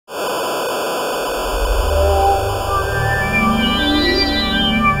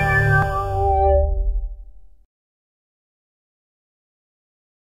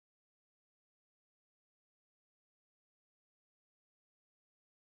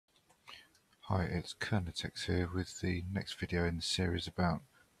Hi, it's Kernotex here with the next video in the series about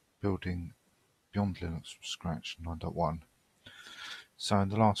building Beyond Linux from scratch 9.1. So in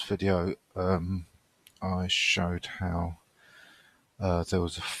the last video I showed how there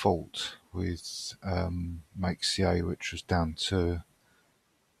was a fault with MakeCA, which was down to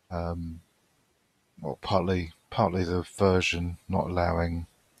partly the version not allowing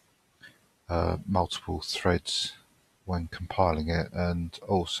multiple threads when compiling it, and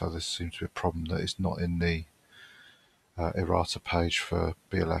also there seems to be a problem that it's not in the errata page for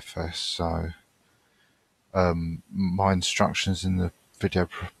BLFS. So my instructions in the video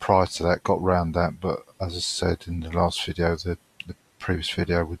prior to that got around that, but as I said in the last video, the previous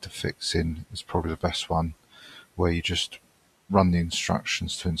video with the fixing is probably the best one, where you just run the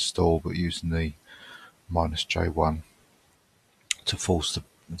instructions to install but using the -J1 to force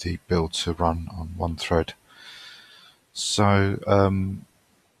the build to run on one thread. So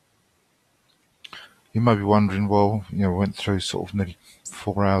you may be wondering, well, we went through sort of nearly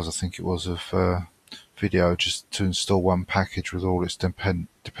 4 hours, I think it was, of video just to install one package with all its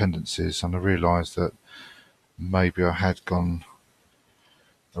dependencies, and I realised that maybe I had gone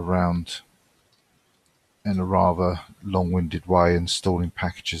around in a rather long-winded way installing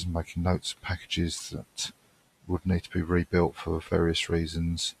packages and making notes of packages that would need to be rebuilt for various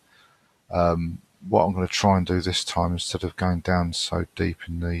reasons. What I'm going to try and do this time, instead of going down so deep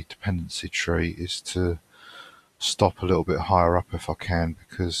in the dependency tree, is to stop a little bit higher up if I can,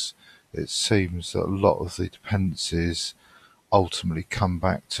 because it seems that a lot of the dependencies ultimately come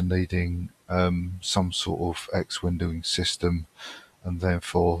back to needing some sort of X-windowing system, and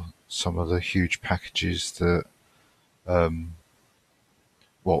therefore some of the huge packages that some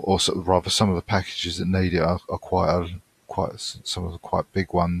of the packages that need it are quite some of the quite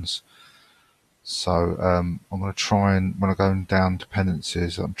big ones. So I'm going to try, and when I go down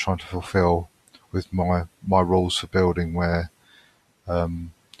dependencies, I'm trying to fulfill with my rules for building, where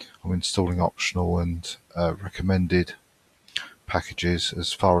I'm installing optional and recommended packages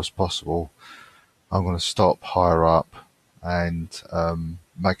as far as possible. I'm going to stop higher up and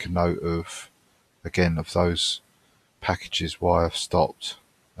make a note of those packages, why I've stopped,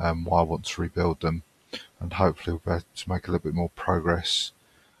 why I want to rebuild them, and hopefully we'll be able to make a little bit more progress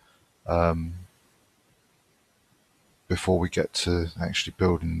before we get to actually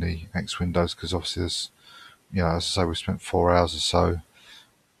building the X windows, because obviously there's, as I say, we spent 4 hours or so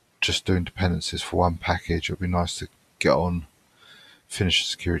just doing dependencies for one package. It'd be nice to get on, finish the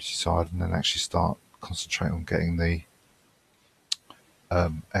security side, and then actually start concentrating on getting the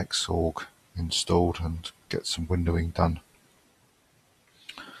Xorg installed and get some windowing done.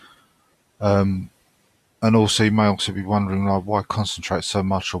 And also, you may also be wondering, why concentrate so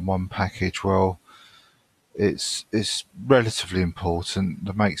much on one package? Well, it's relatively important.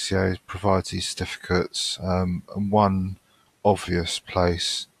 The MakeCA provides these certificates, and one obvious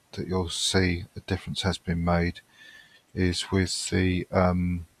place that you'll see a difference has been made is with the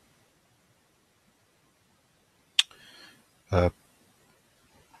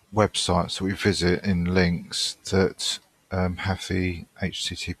websites that we visit in links that have the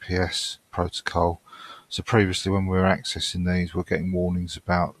HTTPS protocol. So previously, when we were accessing these, we're getting warnings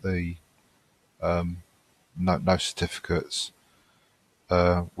about the no certificates,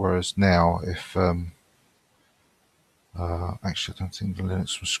 whereas now, if actually, I don't think the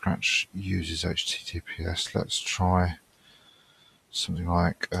Linux from scratch uses HTTPS. Let's try something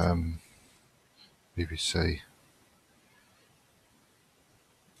like BBC.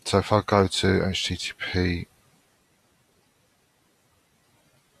 So if I go to HTTP,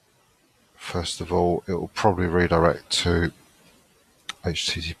 first of all, it will probably redirect to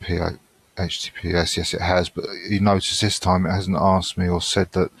HTTPS. Yes, it has, but you notice this time it hasn't asked me or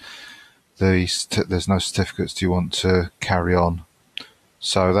said that there's no certificates. Do you want to carry on?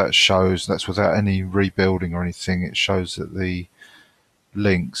 So that shows that's without any rebuilding or anything. It shows that the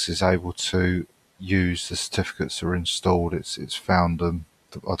links is able to use the certificates that are installed. It's found them.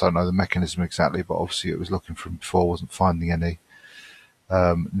 I don't know the mechanism exactly, but obviously it was looking for them before, wasn't finding any.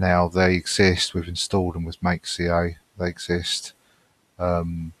 Now they exist. We've installed them with MakeCA. They exist,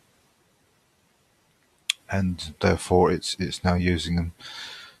 and therefore it's now using them.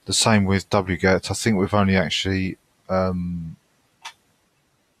 The same with wget. I think we've only actually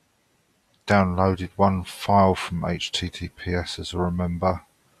downloaded one file from HTTPS, as I remember.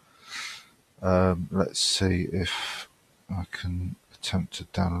 Let's see if I can attempt to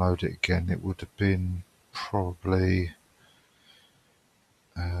download it again. It would have been probably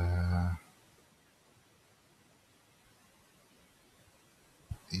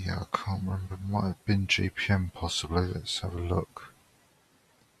I can't remember. It might have been GPM possibly. Let's have a look.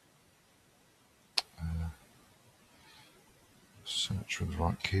 Search with the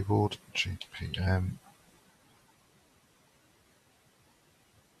right keyboard, GPM.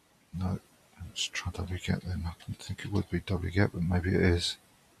 No, let's try wget then. I didn't think it would be wget, but maybe it is.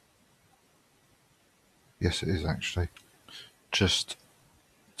 Yes, it is actually. Just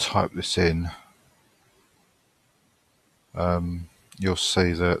type this in. You'll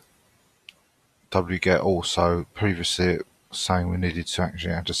see that wget also, previously it was saying we needed to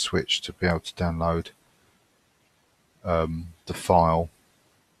actually add a switch to be able to download the file,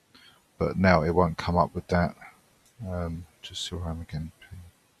 but now it won't come up with that. Just see where I am again.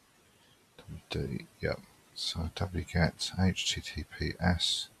 PWD, yep. So wget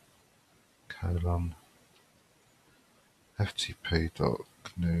https colon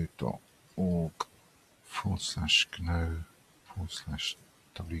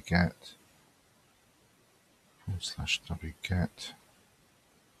ftp.gnu.org/gnu/wget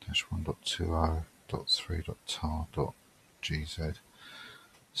 -1.20.3.tar.gz.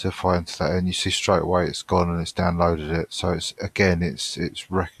 So if I enter that in, you see straight away it's gone and it's downloaded it. So it's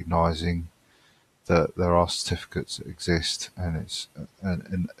recognizing that there are certificates that exist, and it's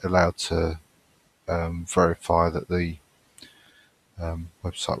and allowed to verify that the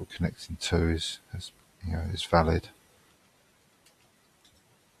website we're connecting to is valid.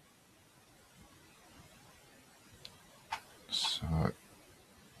 So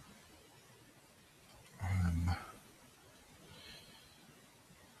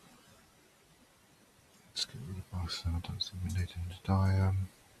let's get rid of both of them. I don't think we need them today.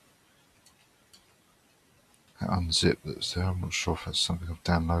 That unzip that's there, I'm not sure if that's something I've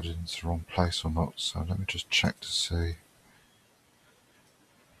downloaded into the wrong place or not, so let me just check to see.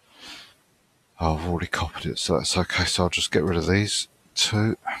 Oh, I've already copied it, so that's okay. So I'll just get rid of these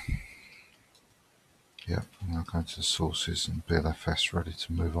two. Yep, I'm now going to the sources and BLFS, ready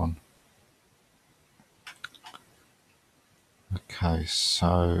to move on. Okay,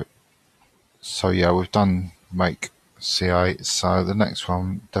 so yeah, we've done make C8. So the next one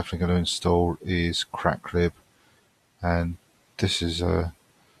I'm definitely going to install is cracklib, and this is a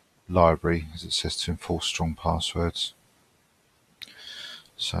library, as it says, to enforce strong passwords.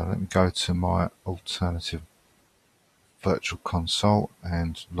 So let me go to my alternative virtual console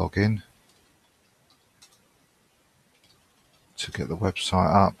and log in to get the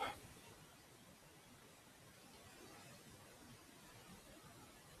website up.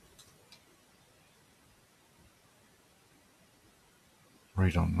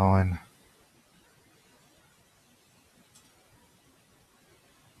 Read online.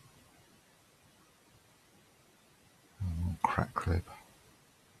 Cracklib.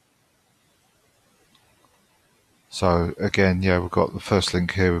 So again, yeah, we've got the first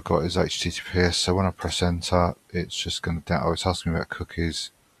link here we've got is HTTPS. So when I press enter, it's just going to it's asking me about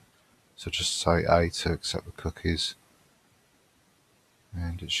cookies. So just say A to accept the cookies.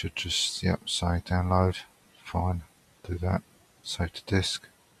 And it should just, say download. Fine, do that. Save to disk.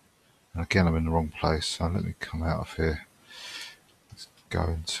 And again, I'm in the wrong place, so let me come out of here. Let's go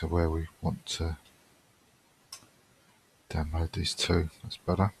into where we want to download these two. That's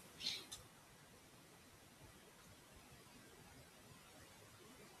better.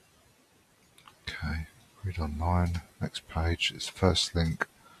 Okay, read online. Next page is first link.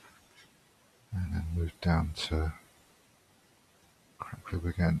 And then move down to cracklib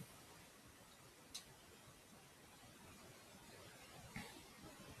again.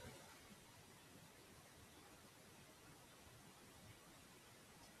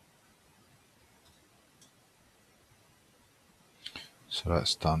 So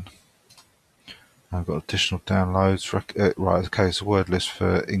that's done. I've got additional downloads. Right, okay, it's a word list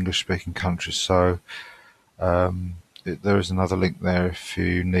for English-speaking countries. So there is another link there if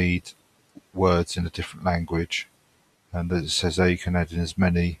you need words in a different language. And as it says there, you can add in as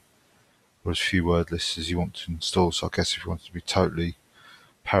many or as few word lists as you want to install. So I guess if you want to be totally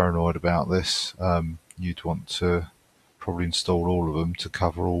paranoid about this, you'd want to probably install all of them to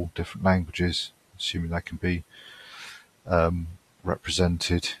cover all different languages, assuming they can be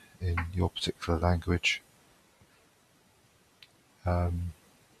represented in your particular language. And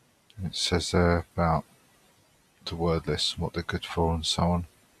it says there about the word lists and what they're good for and so on.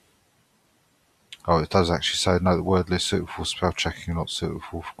 Oh, it does actually say, no, the word list suitable for spell checking, not suitable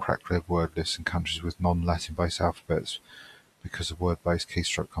for cracklib word lists in countries with non-Latin based alphabets because of word-based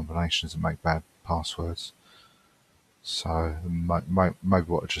keystroke combinations that make bad passwords. So maybe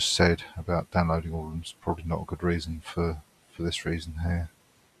what I just said about downloading all of them is probably not a good reason for this reason here.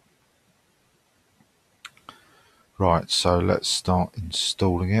 Right, so let's start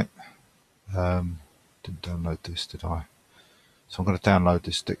installing it. Didn't download this, did I? So I'm going to download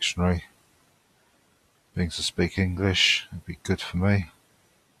this dictionary. being to speak English, it'd be good for me.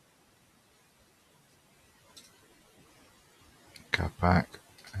 Go back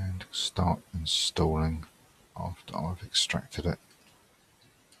and start installing after I've extracted it.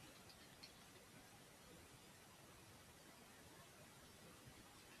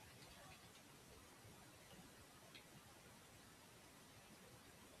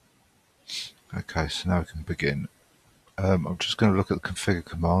 Okay, so now we can begin. I'm just going to look at the configure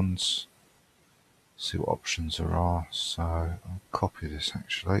commands, see what options there are. So I'll copy this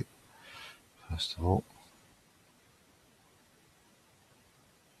actually, first of all.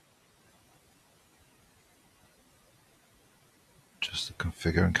 Just the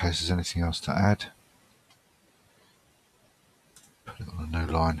configure in case there's anything else to add. Put it on a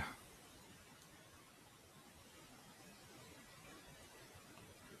new line.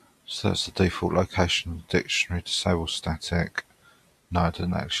 So that's the default location of the dictionary, disable static. No, it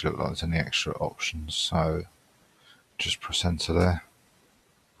doesn't actually look like there's any extra options, so just press enter there.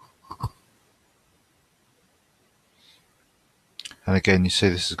 And again, you see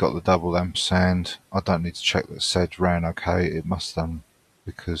this has got the double ampersand. I don't need to check that sed ran okay, it must have done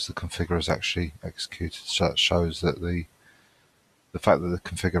because the configure is actually executed, so that shows that the fact that the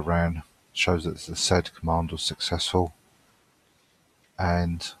configure ran shows that the sed command was successful,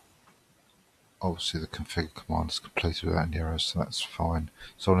 and obviously the configure command is completed without any errors, so that's fine.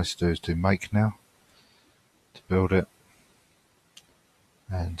 So all I need to do is do make now to build it,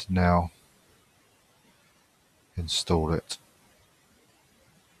 and now install it.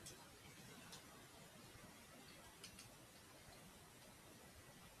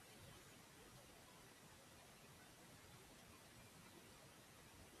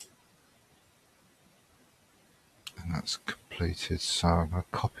 And that's completed, so I'm going to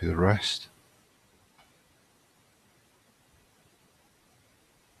copy the rest.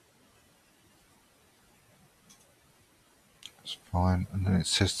 That's fine, and then it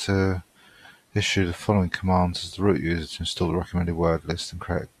says to issue the following commands as the root user to install the recommended word list and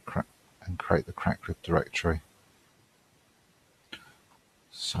create the cracklib directory.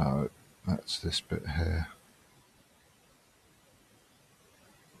 So that's this bit here.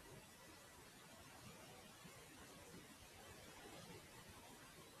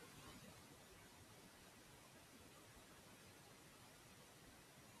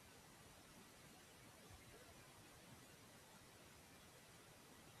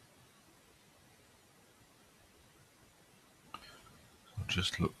 I'll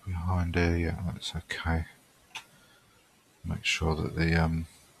just look behind here, yeah, that's okay. Make sure that the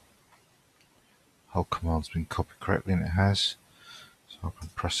whole command's been copied correctly, and it has. So I can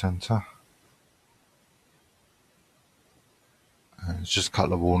press enter. And it's just a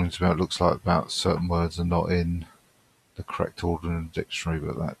couple of warnings about it looks like about certain words are not in the correct order in the dictionary,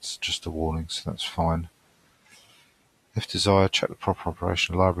 but that's just a warning, so that's fine. If desired, check the proper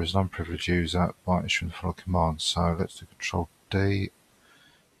operation of the library as an unprivileged user by issuing the following commands. So let's do Control D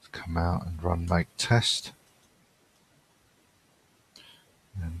to come out and run make test.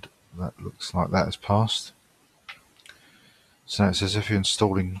 And that looks like that has passed. So now it says if you're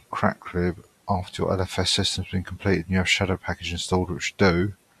installing cracklib after your LFS system has been completed and you have Shadow package installed, which you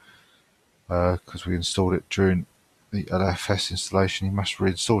do, because we installed it during the LFS installation, you must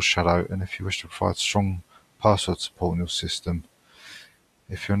reinstall Shadow, and if you wish to provide strong password support on your system.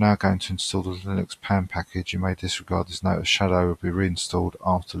 If you're now going to install the Linux PAM package, you may disregard this note as Shadow will be reinstalled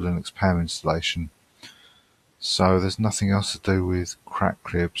after the Linux PAM installation. So there's nothing else to do with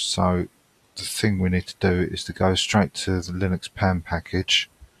cracklib, so the thing we need to do is to go straight to the Linux PAM package,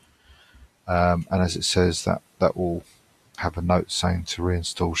 and as it says, that will have a note saying to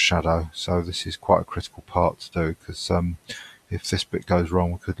reinstall Shadow. So this is quite a critical part to do, because if this bit goes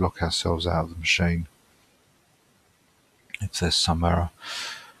wrong, we could lock ourselves out of the machine if there's some error.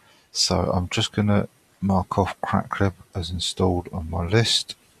 So I'm just going to mark off cracklib as installed on my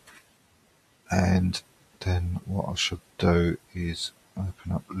list, and then what I should do is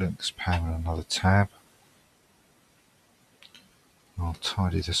open up Linux PAM in another tab. I'll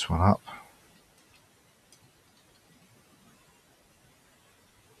tidy this one up.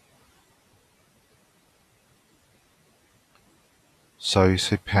 So you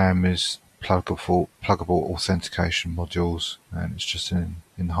see PAM is pluggable authentication modules, and it's just an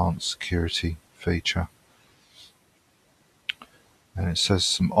enhanced security feature. And it says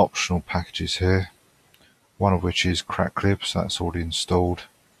some optional packages here, one of which is cracklib, so that's already installed.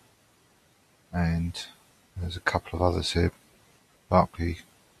 And there's a couple of others here, Barclay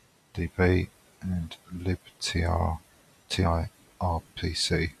DB and libtirpc.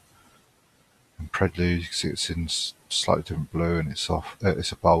 And Prelude, you can see it's in slightly different blue, and it's off.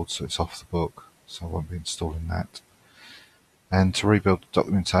 It's a bold, so it's off the book. so I won't be installing that. And to rebuild the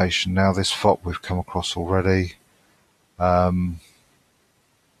documentation, now this FOP we've come across already. I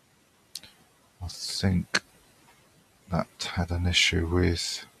think that had an issue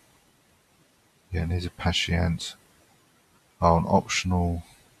with, yeah, it needs a patient. Oh, an optional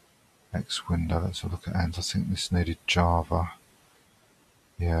X window. Let's have a look at AND. I think this needed Java.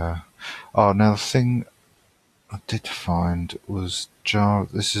 Yeah. Oh, now the thing I did find was Java.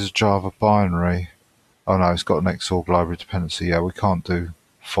 This is a Java binary. Oh no, it's got an Xorg library dependency. Yeah, we can't do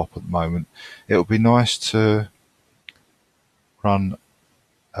FOP at the moment. It would be nice to run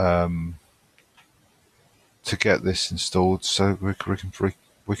to get this installed, so we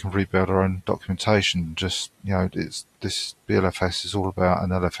can rebuild our own documentation. Just, you know, it's this BLFS is all about,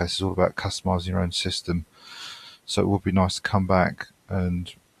 and LFS is all about customizing your own system. So it would be nice to come back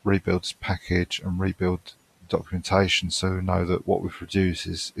and rebuild this package and rebuild documentation, so we know that what we produce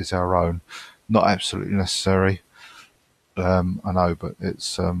is our own. Not absolutely necessary, I know, but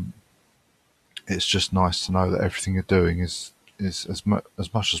it's just nice to know that everything you're doing is as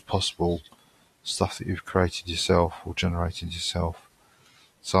much as possible stuff that you've created yourself or generated yourself.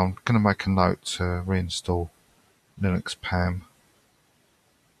 So I'm going to make a note to reinstall Linux PAM.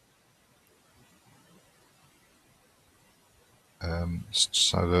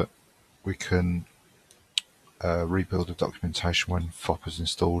 So that we can rebuild the documentation when FOP is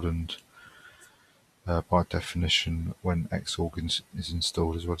installed, and by definition when Xorg is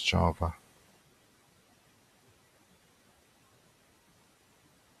installed as well as Java.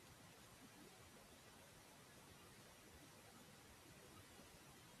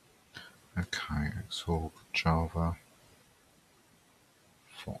 Okay, Xorg, Java,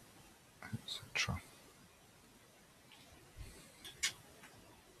 FOP, etc.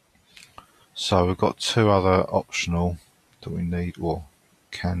 So we've got two other optional that we need or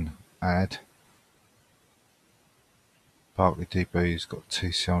can add. Barclay DB's got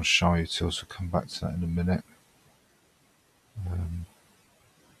TCL and SHA utils. We'll come back to that in a minute.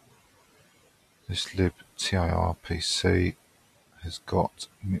 This libtirpc has got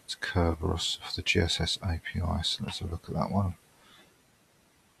MIT Kerberos for the GSS API, so let's have a look at that one.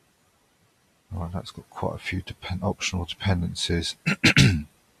 Right, that's got quite a few optional dependencies.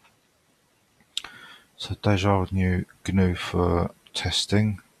 So Deja with new GNU for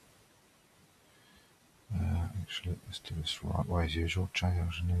testing. Actually, let's do this the right way as usual.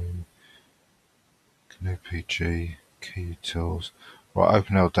 GNU PG, key utils. Right,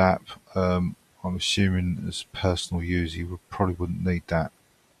 OpenLDAP. I'm assuming as a personal user you probably wouldn't need that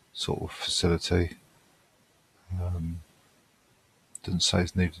sort of facility. Doesn't say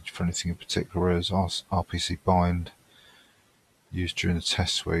it's needed for anything in particular, whereas RPC bind used during the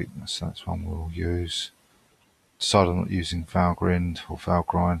test suite, so that's one we'll use. Decided I'm not using Valgrind or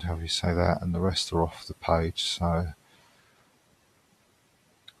Valgrind, however you say that, and the rest are off the page. So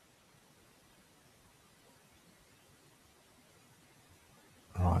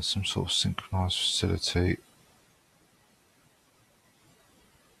right, some sort of synchronized facility.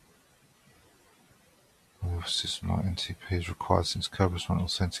 With a system like NTP is required since Kerberos won't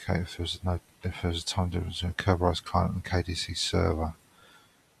authenticate if there's a time difference between a Kerberos client and KDC server.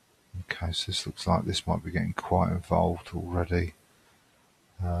 Okay, so this looks like this might be getting quite involved already.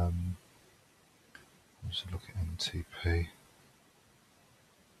 Let's look at NTP.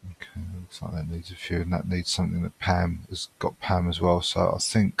 Okay, looks like that needs a few, and that needs something that PAM has got PAM as well. So I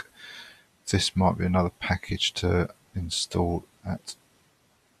think this might be another package to install at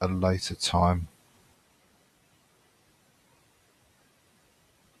a later time.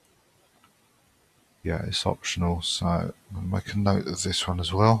 Yeah, it's optional, so I'm going to make a note of this one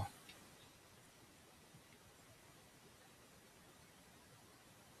as well.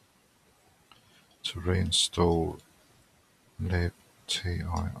 To reinstall libtirpc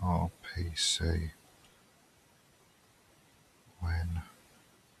when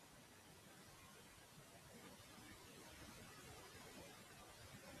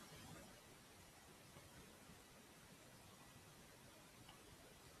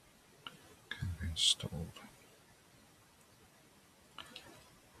can be installed.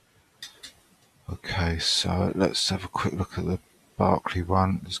 Okay, so let's have a quick look at the Barclay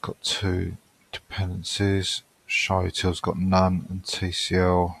one. It's got two dependencies. SHA util's got none, and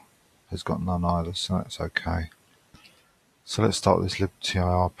TCL has got none either, so that's okay. So let's start this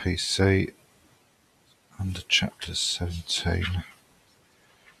libtirpc under chapter 17.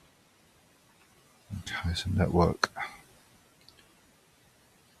 Okay, so network.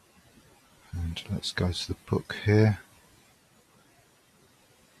 And let's go to the book here.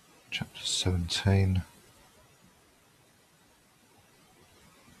 Chapter 17.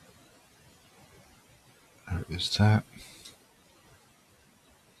 is that.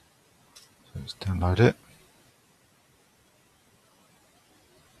 So let's download it.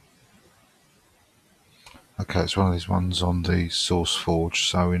 Okay, it's one of these ones on the source forge,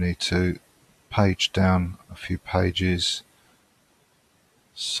 so we need to page down a few pages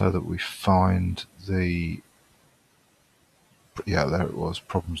so that we find the, yeah, there it was,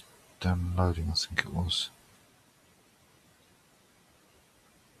 problems downloading, I think it was.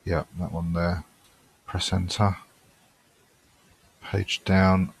 Yeah, that one there. Press enter, page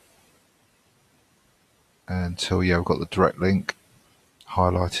down until, yeah, we've got the direct link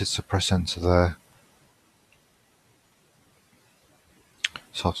highlighted, so press enter there.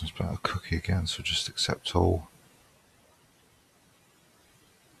 So I'll just put a cookie again, so just accept all.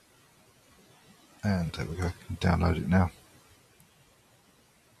 And there we go, I can download it now.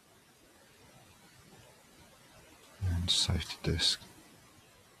 And save to disk.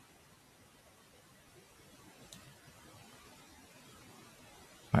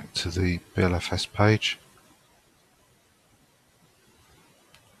 Back to the BLFS page.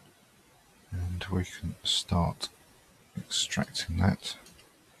 And we can start extracting that.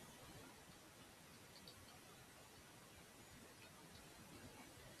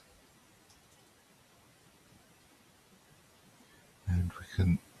 And we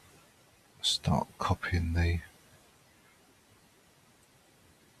can start copying the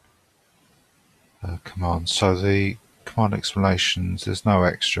commands. So the command explanations, there's no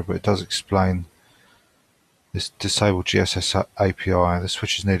extra, but it does explain this disable GSS API. The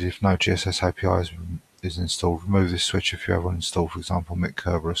switch is needed if no GSS API is installed. Remove this switch if you have one installed, for example, MIT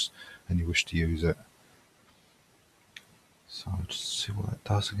Kerberos, and you wish to use it. So I'll just see what that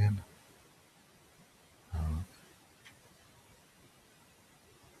does again.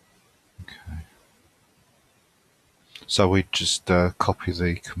 Okay. So we just copy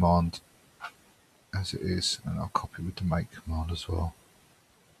the command as it is, and I'll copy with the make command as well.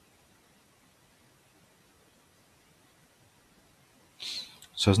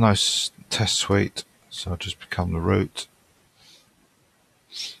 So there's no test suite, so I'll just become the root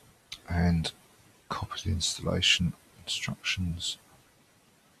and copy the installation instructions.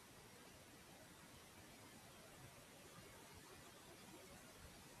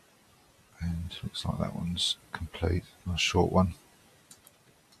 And looks like that one's complete, a short one.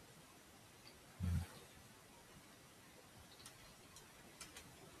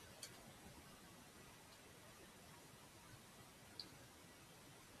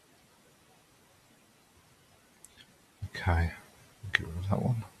 Okay, get rid of that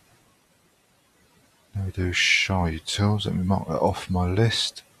one. Now we do show utils. Let me mark that off my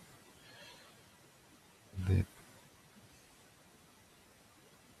list. Lib.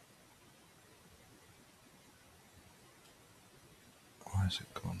 Where has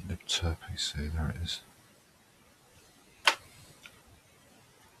it gone? libturpc, there it is.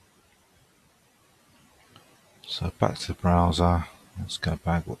 So back to the browser. Let's go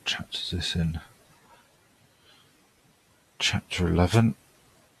back. What chapter is this in? Chapter 11.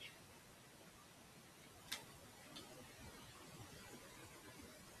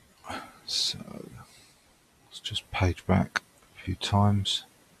 So let's just page back a few times.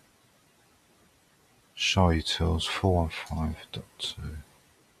 Show utils 415.2. So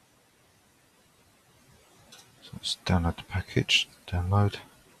let's download the package. Download.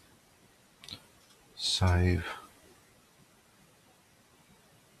 Save.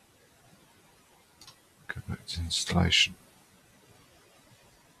 Go back to installation.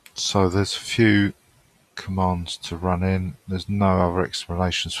 So there's a few commands to run in. There's no other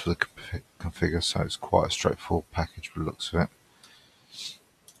explanations for the configure, so it's quite a straightforward package by the looks of it.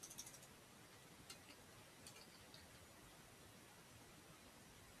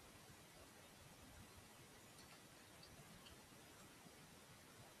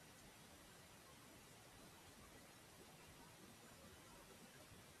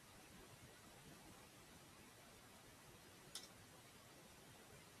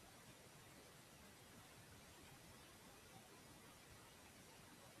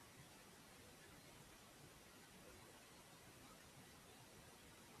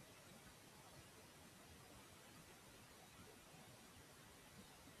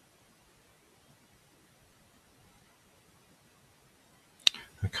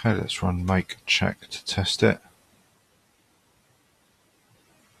 Okay, let's run make check to test it.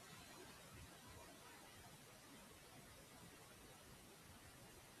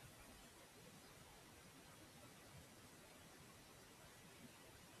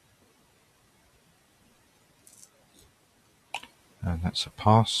 And that's a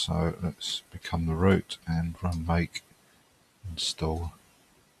pass, so let's become the root and run make install.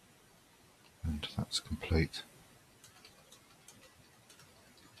 And that's complete.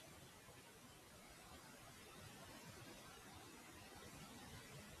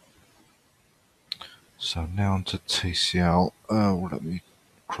 So now onto TCL. Well, let me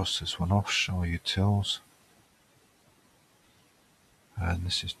cross this one off, show utils. And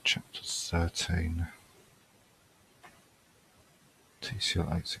this is chapter 13,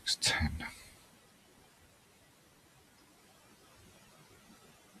 TCL 8610.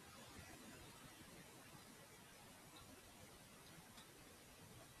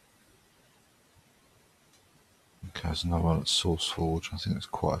 Okay, there's another one at SourceForge. I think there's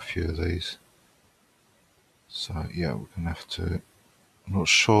quite a few of these. So yeah, we're going to have to... I'm not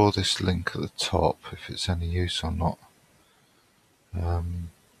sure this link at the top, if it's any use or not. Let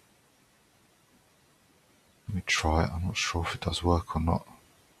me try it. I'm not sure if it does work or not.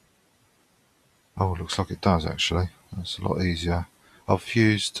 Oh, it looks like it does actually. That's a lot easier. I've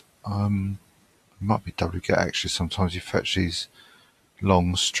used... it might be wget actually. Sometimes you fetch these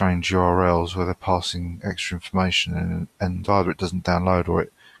long, strange URLs where they're passing extra information and either it doesn't download or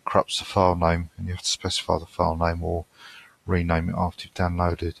it corrupts the file name and you have to specify the file name or rename it after you've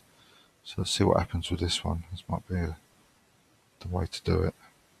downloaded. So let's see what happens with this one. This might be the way to do it.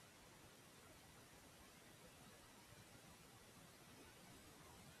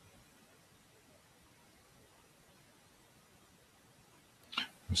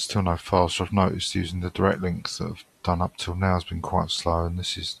 There's still no files, so I've noticed using the direct links that I've done up till now has been quite slow, and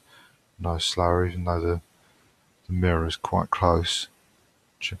this is no slower, even though the mirror is quite close,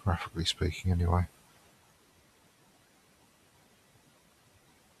 geographically speaking anyway.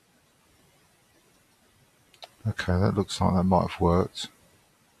 Okay, that looks like that might have worked.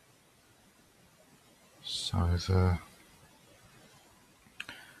 So the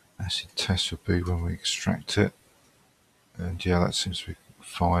acid test would be when we extract it, and yeah, that seems to be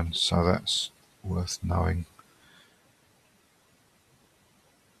fine, so that's worth knowing.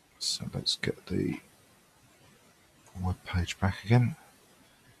 So let's get the web page back again.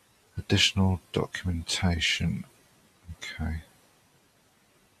 Additional documentation. Okay,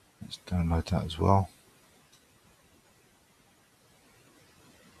 let's download that as well.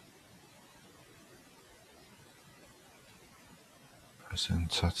 Press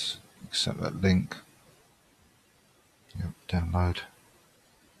enter to accept that link. Yep, download.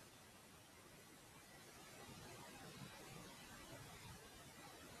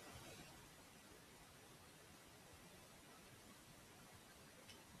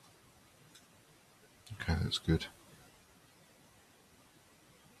 Okay, that's good.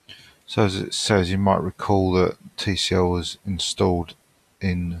 So as it says, you might recall that TCL was installed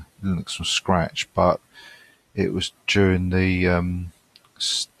in Linux from scratch, but it was during the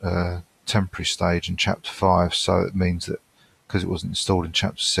temporary stage in chapter 5, so it means that because it wasn't installed in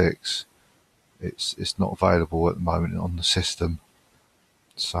chapter 6, it's not available at the moment on the system.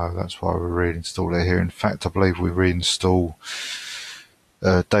 So that's why we reinstalled it here. In fact, I believe we reinstall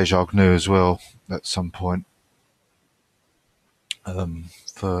Deja GNU as well at some point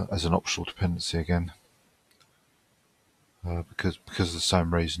as an optional dependency again. Because of the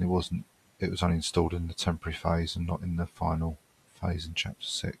same reason, it was only installed in the temporary phase and not in the final phase in chapter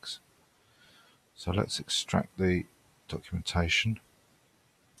 6. So let's extract the documentation.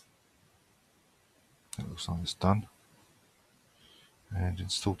 That looks like it's done. And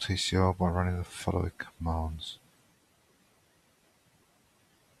install TCR by running the following commands.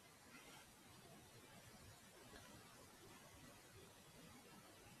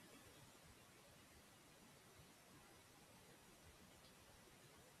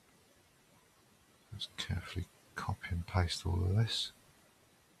 Let's carefully copy and paste all of this.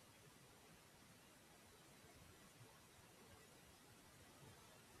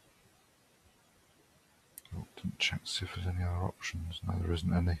 Oh, didn't check to see if there's any other options. No, there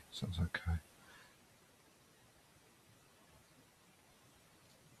isn't any, so that's okay.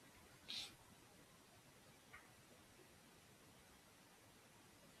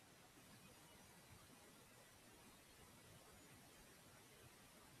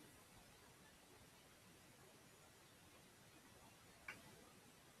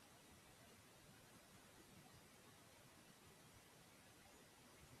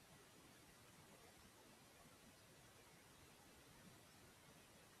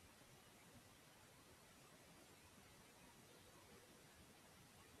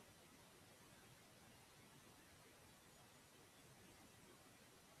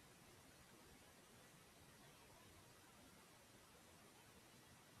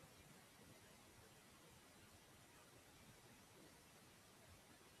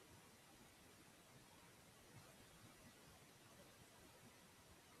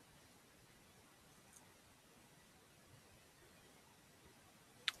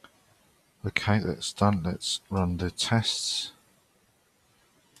 Okay, that's done. Let's run the tests.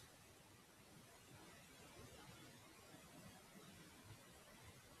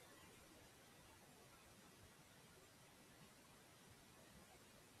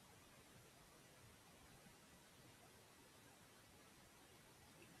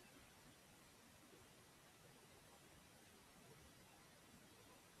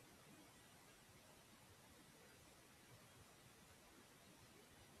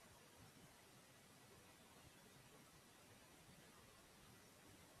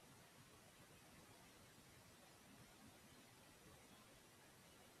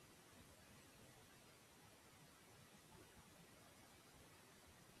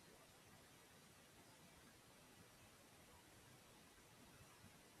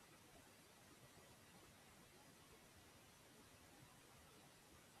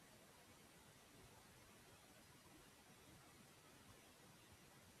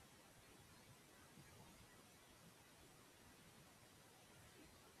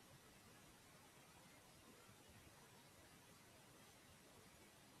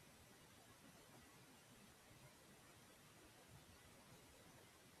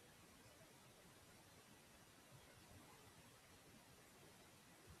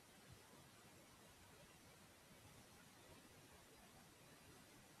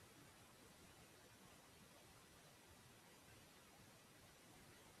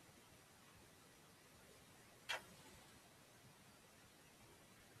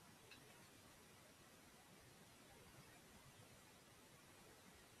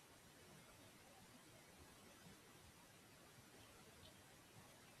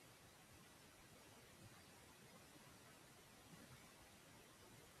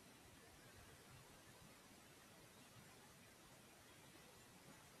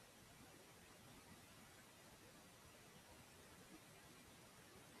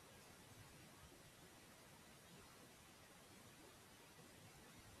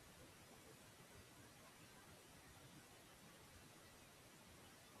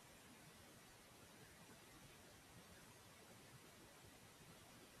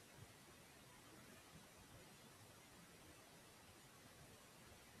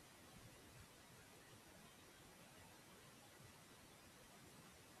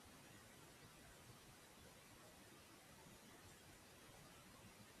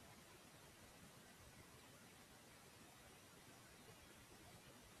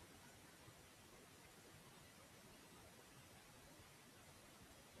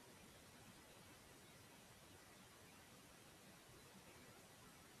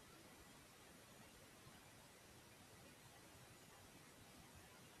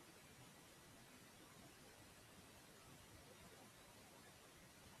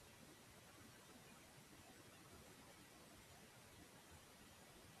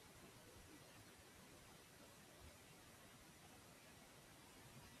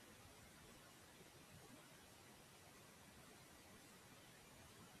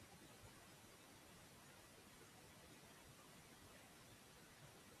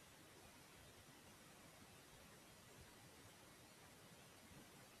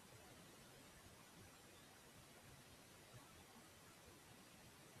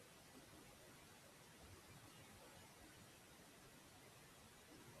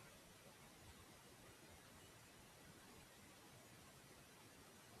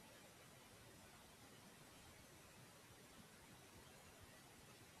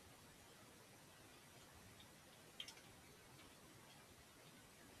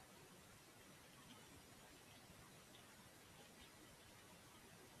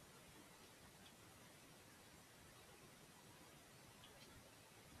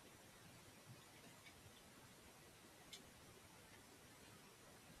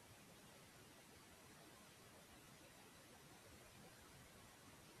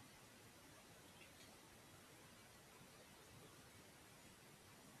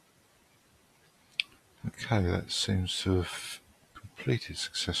 Okay, that seems to have completed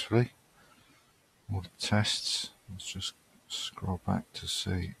successfully. All the tests. Let's just scroll back to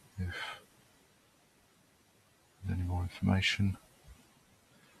see if there's any more information.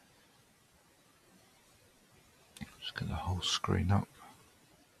 Just get the whole screen up.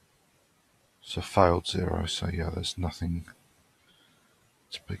 So failed 0, so yeah, there's nothing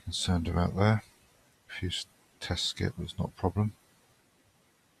to be concerned about there. If you test skip, it's not a problem.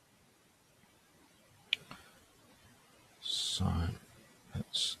 So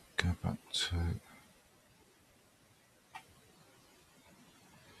let's go back to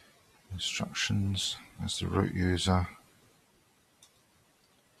instructions as the root user.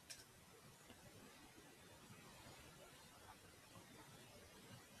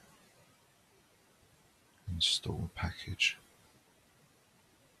 install the package.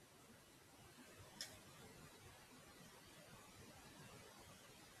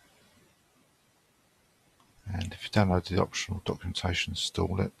 And if you download the optional documentation,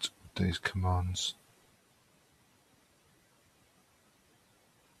 install it with these commands.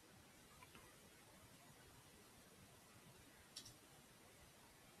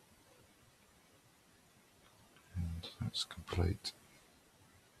 And that's complete.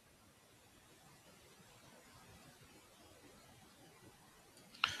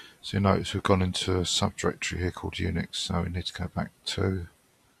 So you notice we've gone into a subdirectory here called Unix, so we need to go back to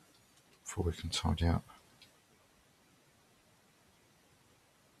before we can tidy up.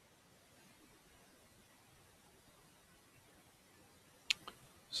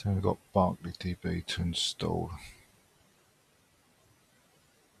 So we've got BLFS to install.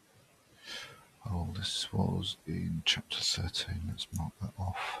 Oh, this was in chapter 13. Let's mark that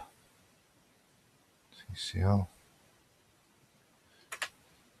off. TCL.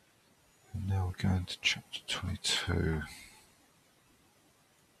 And now we're going to chapter 22.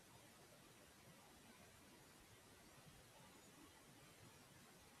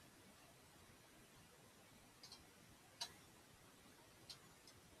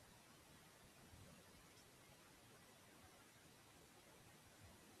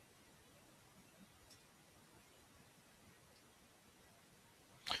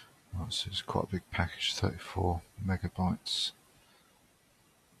 Right, so it's quite a big package, 34 megabytes.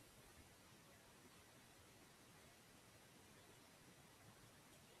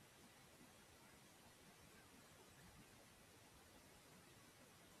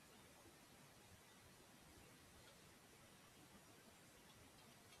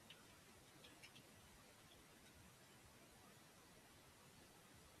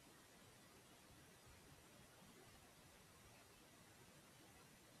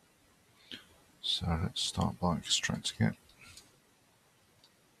 So let's start by extracting it.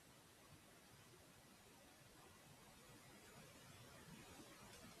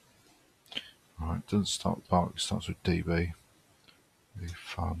 Alright, it doesn't start with BARC, it starts with DB, the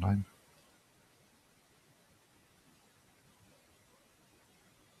file name.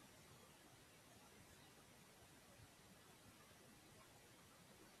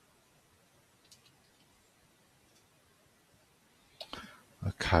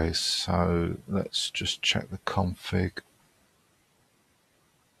 Okay, so let's just check the config.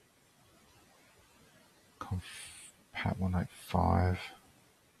 Pat 185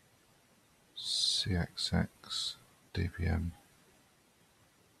 CXX DBM.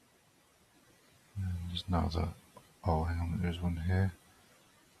 And there's no other. Oh, hang on, there's one here.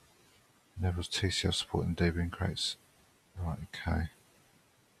 Enables TCL support in Debian crates. Right, okay.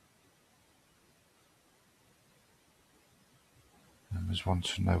 And there's one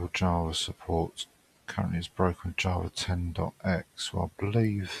to enable Java support. Currently it's broken with Java 10.x. Well, I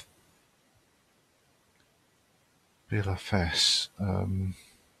believe BLFS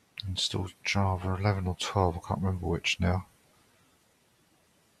installs Java 11 or 12. I can't remember which now.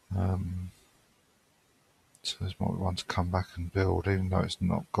 So there's might be one to come back and build, even though it's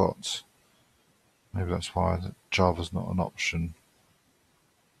not got. Maybe that's why Java's not an option.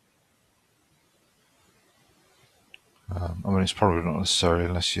 I mean, it's probably not necessary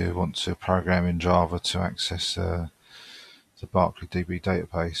unless you want to program in Java to access the BarclayDB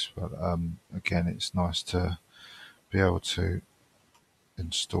database. But again, it's nice to be able to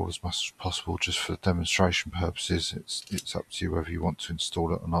install as much as possible just for demonstration purposes. It's up to you whether you want to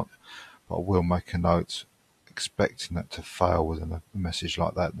install it or not. But I will make a note expecting that to fail within a message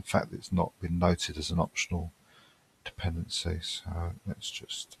like that, and the fact that it's not been noted as an optional dependency. So let's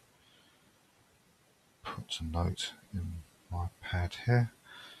just put a note in my pad here.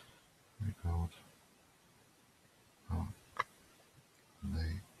 Rebuild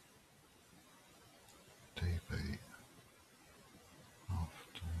the DB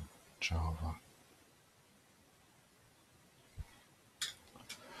after Java.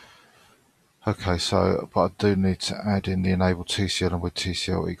 Okay, so but I do need to add in the enable TCL and with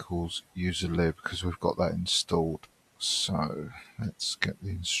TCL equals userlib because we've got that installed. So let's get the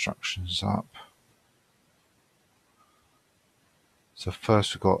instructions up. So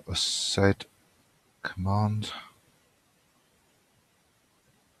first we've got a sed command.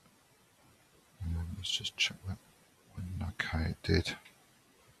 And let's just check that. Okay, it did.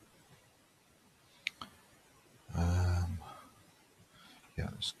 Yeah,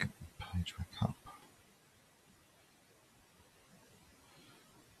 let's get the page back up.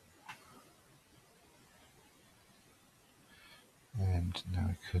 And now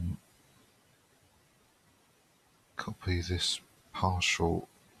we can copy this partial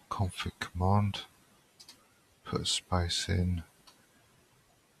config command put a space in,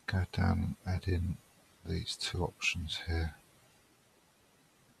 go down and add in these two options here.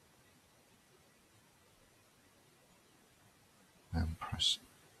 And press,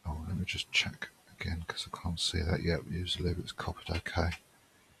 oh, let me just check again because I can't see that yet. Usually it's copied okay.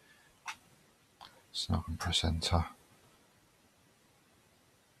 So now I can press enter.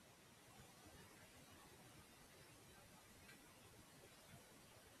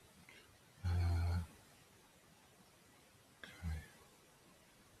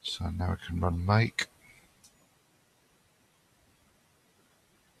 So now we can run make.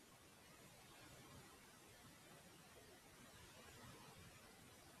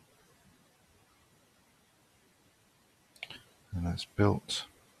 And that's built.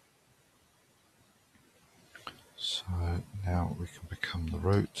 So now we can become the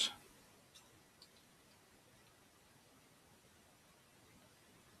root.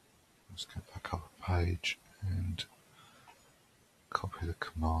 Let's go back up a page and copy the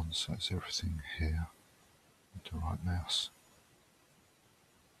command so it's everything here with the right mouse.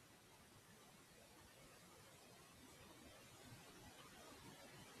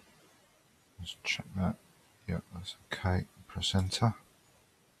 Let's check that. Yep, that's okay. Press enter.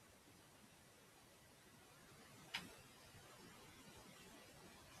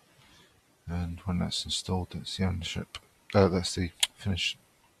 And when that's installed, that's the ownership. That's the finish.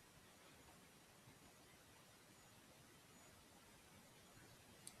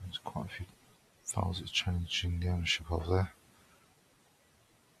 There's quite a few files it's changing the ownership of there.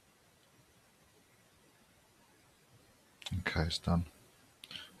 Okay, it's done.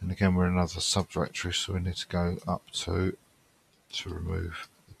 And again, we're in another subdirectory, so we need to go up to remove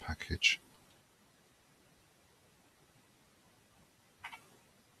the package.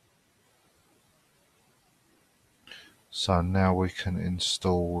 So now we can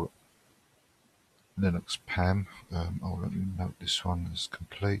install Linux PAM. Let me note this one as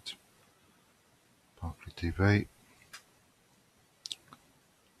complete. DB.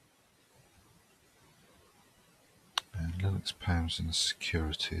 And Linux PAM's in the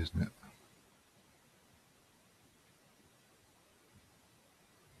security, isn't it?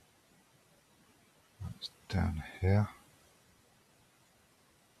 That's down here.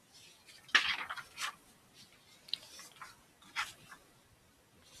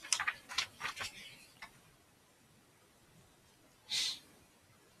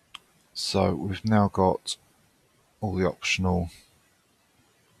 So we've now got all the optional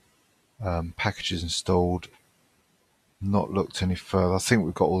packages installed. Not looked any further. I think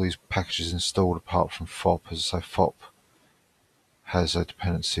we've got all these packages installed apart from FOP. As I say, FOP has a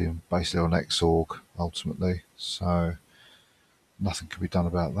dependency basically on Xorg ultimately, so nothing can be done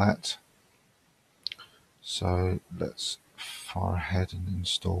about that. So let's fire ahead and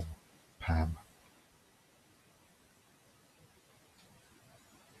install PAM.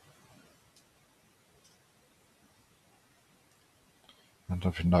 And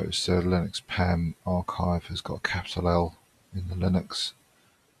if you notice the Linux PAM archive has got a capital L in the Linux,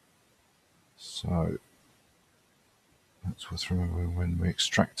 so that's worth remembering when we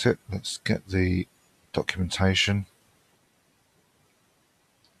extract it. Let's get the documentation.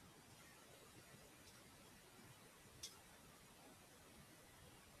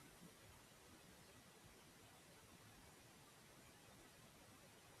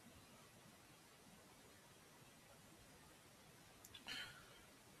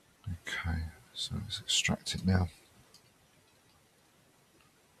 Okay, so let's extract it now.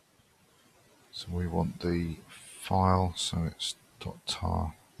 So we want the file, so it's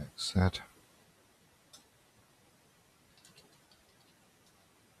 .tar xz.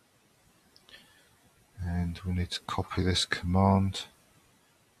 And we need to copy this command.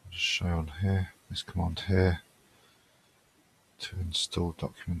 I'll just show on here, this command here, to install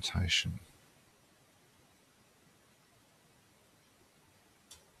documentation.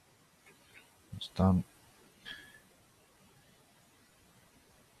 It's done.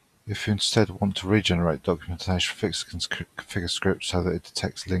 If you instead want to regenerate documentation, fix the configure script so that it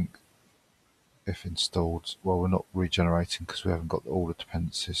detects link if installed. Well, we're not regenerating because we haven't got all the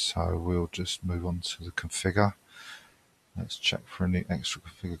dependencies, so we'll just move on to the configure. Let's check for any extra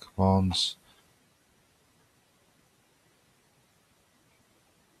configure commands.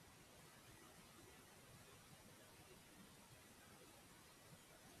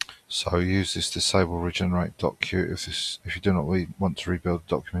 So use this disable regenerate docu if you do not want to rebuild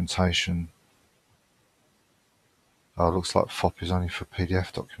documentation. Oh, it looks like FOP is only for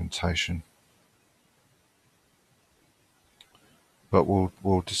PDF documentation. But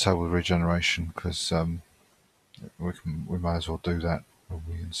we'll disable the regeneration because we may as well do that when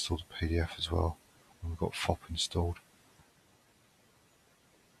we install the PDF as well. We've got FOP installed.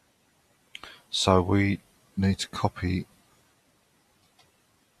 So we need to copy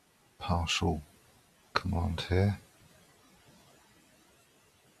partial command here.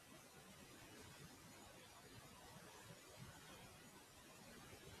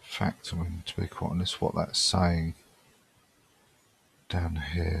 In fact, I mean, to be quite honest, what that's saying down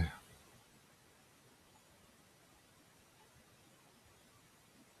here.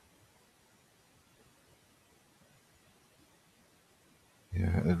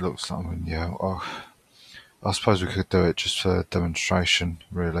 Yeah, it looks like, I mean, yeah, I suppose we could do it just for demonstration,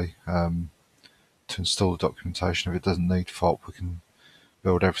 really, to install the documentation. If it doesn't need FOP, we can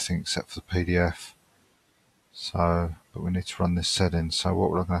build everything except for the PDF. So, but we need to run this setting. So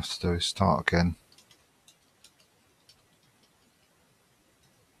what we're going to have to do is start again.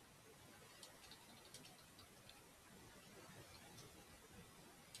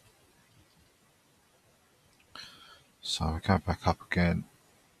 So we go back up again.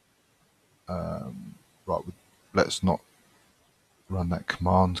 Right, let's not run that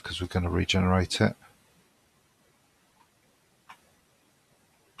command because we're going to regenerate it.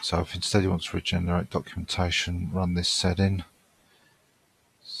 So if instead you want to regenerate documentation, run this setting.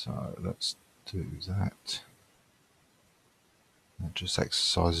 So let's do that. That just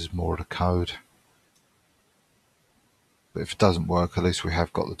exercises more of the code. But if it doesn't work, at least we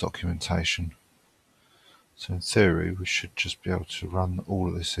have got the documentation. So in theory, we should just be able to run all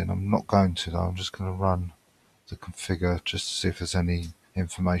of this in. I'm not going to though, I'm just going to run the configure just to see if there's any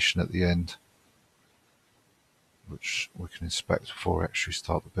information at the end which we can inspect before we actually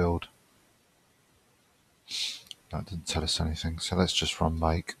start the build. That didn't tell us anything, so let's just run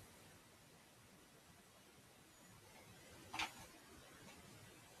make.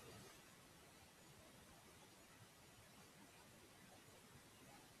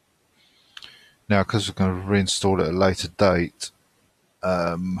 Now, because we're going to reinstall it at a later date,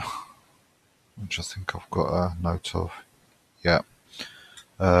 which I think I've got a note of, yeah,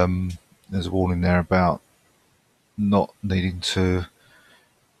 there's a warning there about not needing to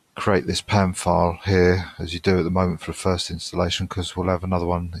create this PAM file here as you do at the moment for the first installation, because we'll have another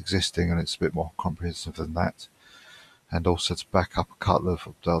one existing and it's a bit more comprehensive than that. And also to back up a couple of,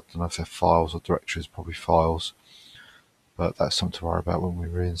 I don't know if they're files or directories, probably files, but that's something to worry about when we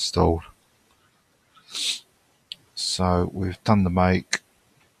reinstall. So we've done the make.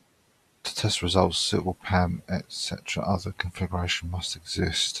 To test results, suitable PAM, etc. Other configuration must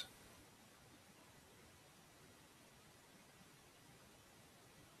exist.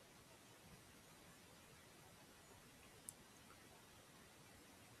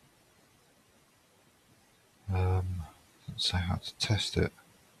 Let's say how to test it.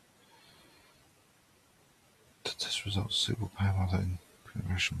 To test results, suitable PAM, other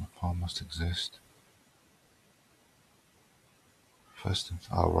configuration file must exist. First,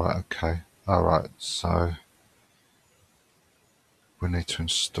 oh right, okay. Alright, so we need to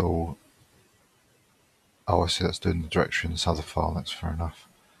install. Oh, I see, that's doing the directory in this other file, that's fair enough.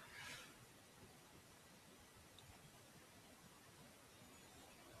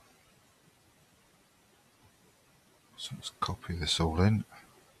 So let's copy this all in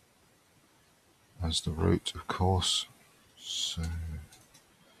as the root, of course. So,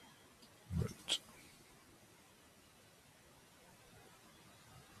 root.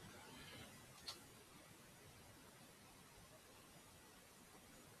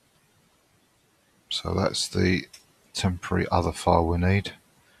 So that's the temporary other file we need.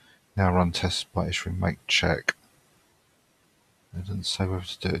 Now run tests by issuing make check. It doesn't say whether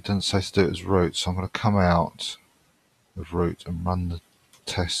to do it. It doesn't say to do it as root, so I'm going to come out of root and run the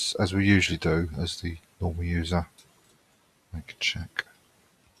tests as we usually do as the normal user. Make a check.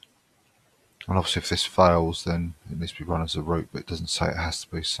 And obviously if this fails, then it needs to be run as a root, but it doesn't say it has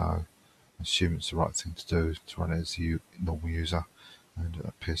to be, so I assume it's the right thing to do to run it as the normal user. And it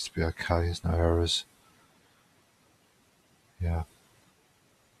appears to be okay, there's no errors. Yeah.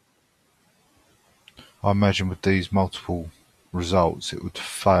 I imagine with these multiple results it would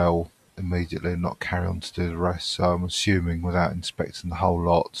fail immediately and not carry on to do the rest, so I'm assuming without inspecting the whole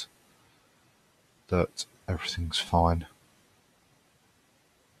lot that everything's fine.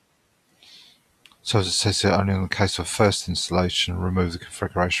 So as it says here, only in the case of first installation, remove the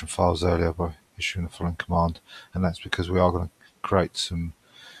configuration files earlier by issuing the following command, and that's because we are going to create some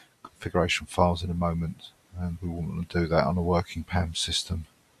configuration files in a moment, and we wouldn't want to do that on a working PAM system.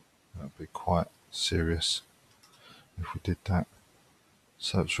 That would be quite serious if we did that.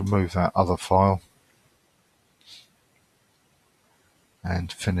 So let's remove that other file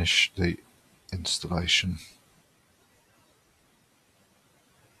and finish the installation.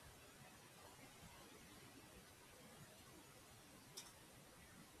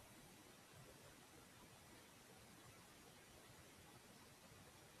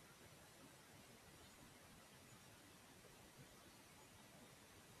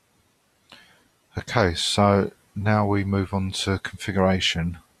 Okay, so now we move on to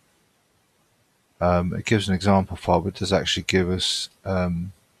configuration. It gives an example file, but does actually give us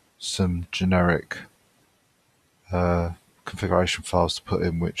some generic configuration files to put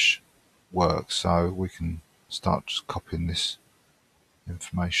in which work. So we can start just copying this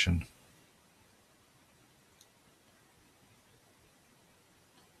information.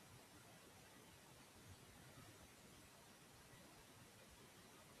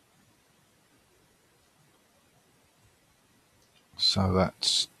 So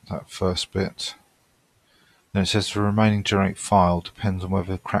that's that first bit. Then it says the remaining generic file depends on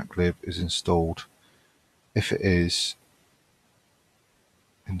whether cracklib is installed. If it is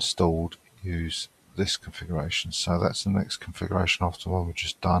installed, use this configuration. So that's the next configuration after the one we've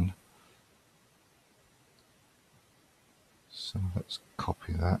just done. So let's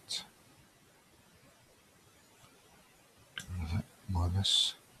copy that.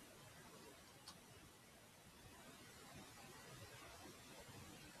 Minus.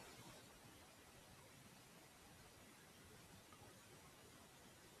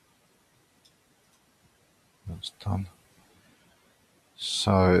 That's done.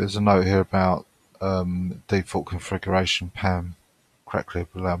 So there's a note here about default configuration PAM cracklib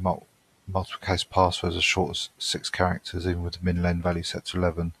will allow multiple case passwords as short as 6 characters, even with the min len value set to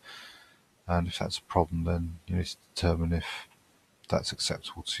 11. And if that's a problem, then you need to determine if that's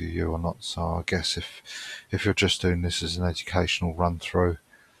acceptable to you or not. So I guess if you're just doing this as an educational run through,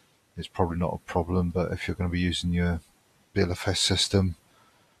 it's probably not a problem. But if you're going to be using your BLFS system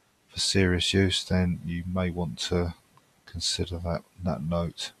for serious use, then you may want to consider that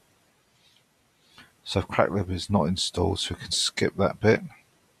note. So if cracklib is not installed, so we can skip that bit.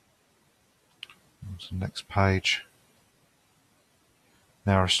 On to the next page.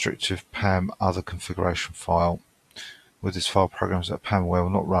 Now restrictive PAM other configuration file. With this file, programs that PAMware will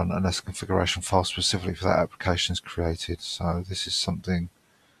not run unless a configuration file specifically for that application is created. So this is something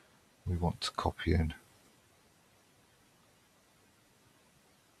we want to copy in.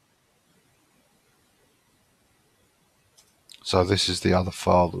 So this is the other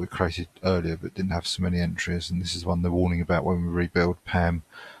file that we created earlier but didn't have so many entries, and this is one they're warning about when we rebuild PAM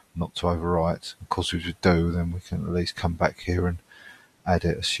not to overwrite. Of course, if we do, then we can at least come back here and add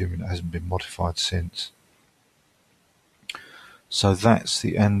it, assuming it hasn't been modified since. So that's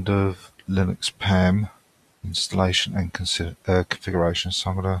the end of Linux PAM installation and configuration.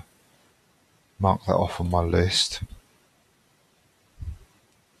 So I'm going to mark that off on my list.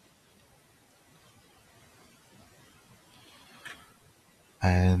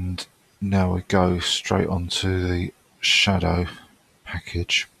 And now we go straight onto the shadow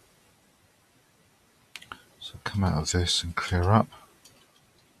package. So come out of this and clear up.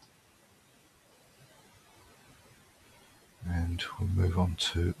 And we'll move on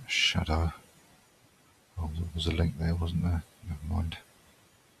to shadow. Oh, there was a link there, wasn't there? Never mind.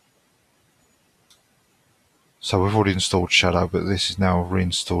 So we've already installed shadow, but this is now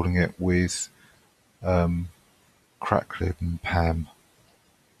reinstalling it with cracklib and PAM.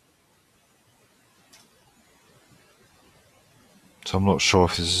 So I'm not sure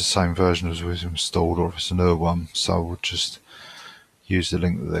if this is the same version as we've installed or if it's a newer one, so we'll just use the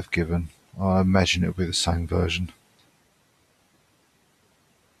link that they've given. I imagine it'll be the same version.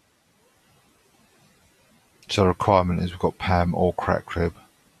 So the requirement is we've got PAM or cracklib.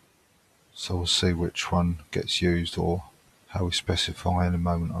 So we'll see which one gets used or how we specify in a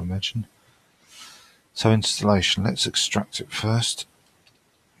moment, I imagine. So installation, let's extract it first.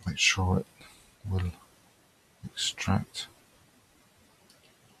 Make sure it will extract.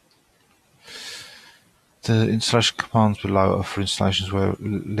 The installation commands below are for installations where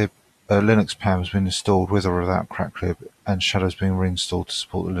Linux PAM has been installed with or without cracklib, and Shadow is being reinstalled to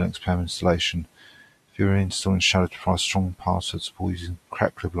support the Linux PAM installation. If you're installing Shadow to provide strong password support using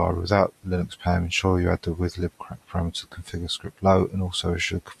cracklib library without Linux PAM, ensure you add the with libcrack parameter to configure script low, and also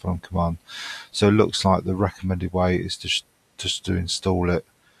issue a following command. So it looks like the recommended way is just to install it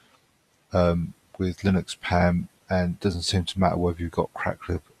with Linux PAM, and it doesn't seem to matter whether you've got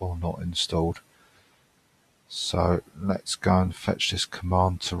cracklib or not installed. So let's go and fetch this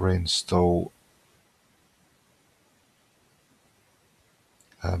command to reinstall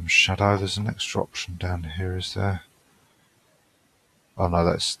Shadow. There's an extra option down here, is there? Oh no,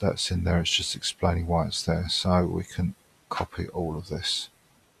 that's in there. It's just explaining why it's there. So we can copy all of this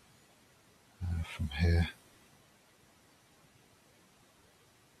from here.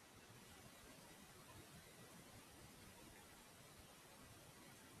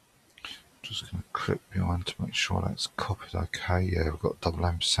 Just going to click behind to make sure that's copied okay. Yeah, we've got double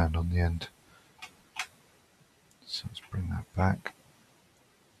ampersand on the end. So let's bring that back.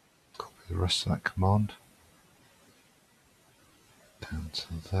 Copy the rest of that command down to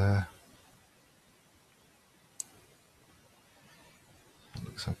there. That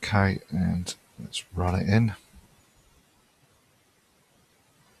looks okay, and let's run it in.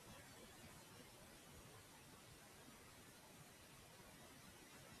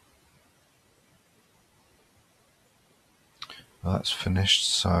 Well, that's finished,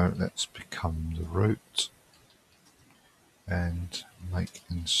 so let's become the root and make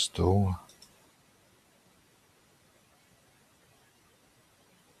install.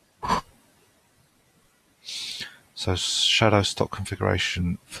 So shadow stock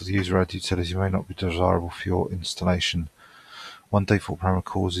configuration for the user add utility may not be desirable for your installation. One default parameter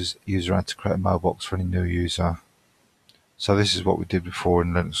causes user add to create a mailbox for any new user. So this is what we did before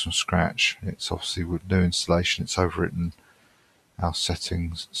in Linux from scratch. It's obviously with new installation, it's overwritten our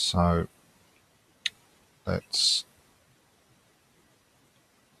settings. So let's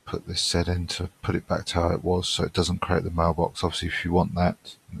put this setting to put it back to how it was so it doesn't create the mailbox. Obviously if you want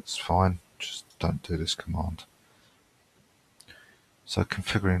that, that's fine. Just don't do this command. So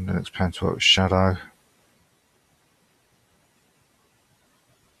configuring Linux PAM to work with shadow.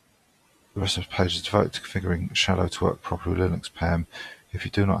 The rest of the page is devoted to configuring shadow to work properly with Linux PAM. If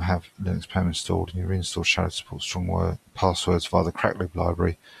you do not have Linux PAM installed and you reinstall shadow to support strong passwords via the cracklib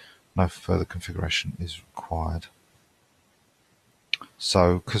library, no further configuration is required.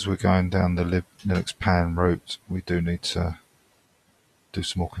 So because we're going down the Linux PAM route, we do need to do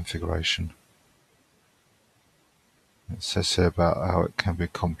some more configuration. It says here about how it can be a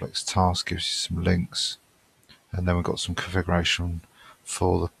complex task, gives you some links, and then we've got some configuration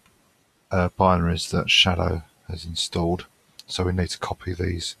for the binaries that Shadow has installed. So we need to copy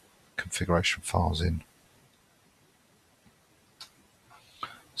these configuration files in.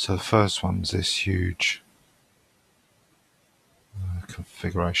 So the first one's this huge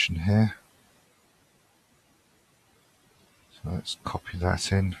configuration here. So let's copy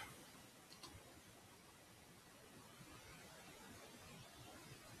that in.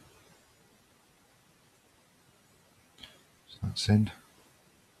 So that's in.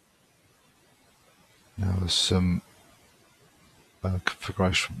 Now there's some other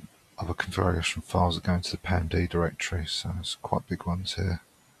configuration files that go into the PAMD directory, so there's quite big ones here.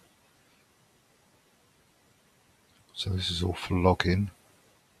 So this is all for login.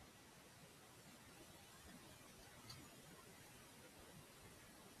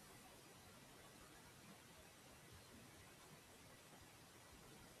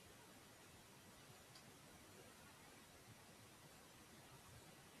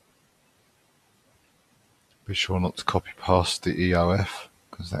 Be sure not to copy past the EOF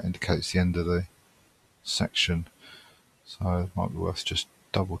because that indicates the end of the section. So it might be worth just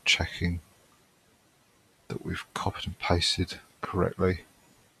double checking that we've copied and pasted correctly.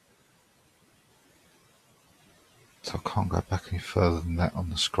 So I can't go back any further than that on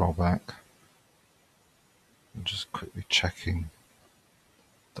the scroll back. I'm just quickly checking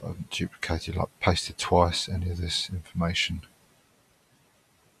that I haven't duplicated, like pasted twice, any of this information.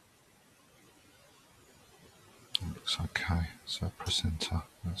 It looks okay, so press enter,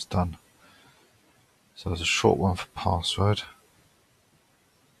 that's done. So there's a short one for password.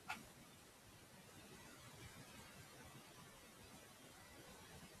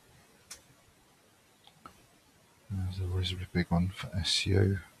 There's a reasonably big one for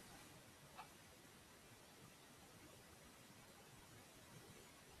SU.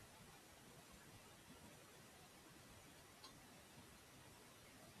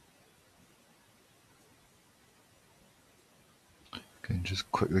 Can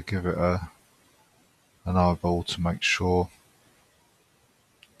just quickly give it an eyeball to make sure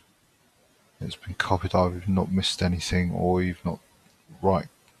it's been copied, either you've not missed anything or you've not right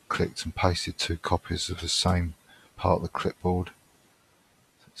clicked and pasted two copies of the same part of the clipboard.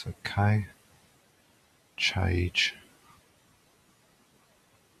 That's okay. Change.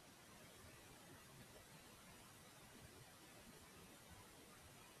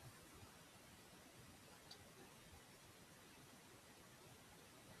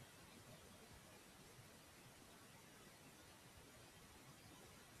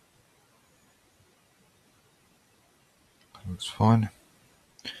 Looks fine.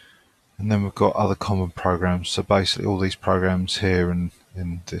 And then we've got other common programs. So basically all these programs here in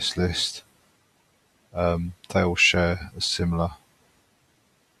this list, they all share a similar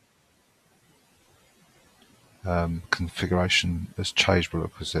configuration as changeable,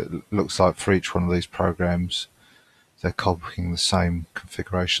 because it looks like for each one of these programs they're copying the same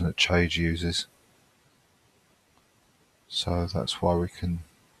configuration that Chage uses. So that's why we can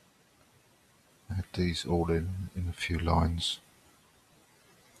add these all in a few lines.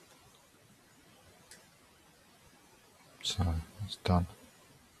 So that's done.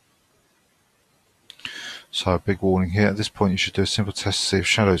 So a big warning here. At this point you should do a simple test to see if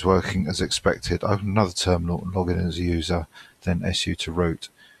Shadow is working as expected. Open another terminal and log in as a user, then SU to root.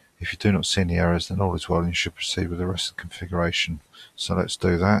 If you do not see any errors, then all is well and you should proceed with the rest of the configuration. So let's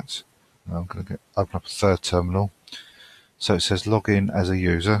do that. I'm going to open up a third terminal. So it says log in as a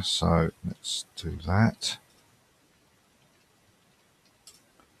user, so let's do that.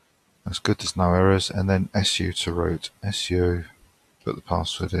 That's good, there's no errors. And then SU to root. SU, put the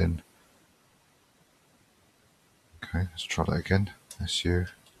password in. Okay, let's try that again. SU.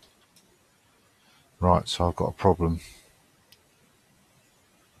 Right, so I've got a problem.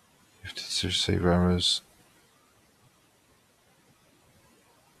 If to receive errors.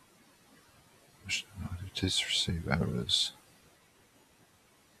 It is receive errors.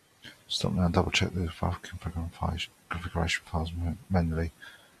 Stop now and double check the configuration files manually.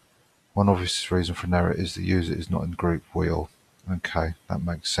 One obvious reason for an error is the user is not in group wheel. Okay, that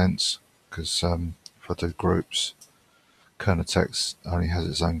makes sense, because if I do groups, Kernotex only has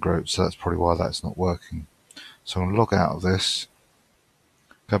its own group, so that's probably why that's not working. So I'm going to log out of this,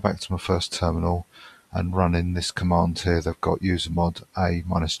 go back to my first terminal, and run in this command here. They've got usermod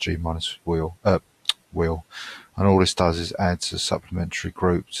a-g-wheel, and all this does is adds a supplementary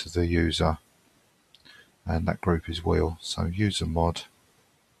group to the user, and that group is wheel. So usermod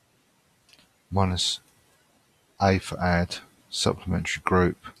minus a for add, supplementary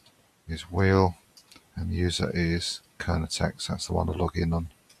group is wheel, and the user is Kernotex. That's the one to log in on.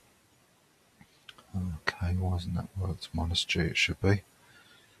 Okay, why hasn't that worked? Minus G it should be.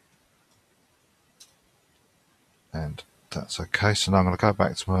 And that's okay. So now I'm going to go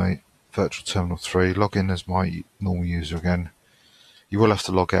back to my virtual terminal 3, log in as my normal user again. You will have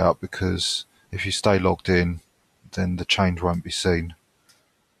to log out, because if you stay logged in, then the change won't be seen.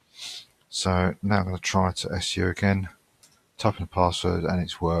 So now I'm going to try to SU again, type in the password, and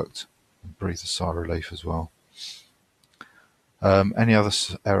it's worked. And breathe a sigh of relief as well. Any other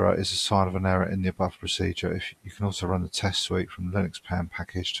error is a sign of an error in the above procedure. If you can also run the test suite from the Linux PAM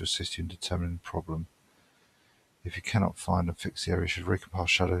package to assist you in determining the problem. If you cannot find and fix the error, you should recompile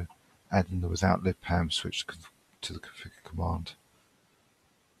Shadow, add in the without libpam switch to the configure command.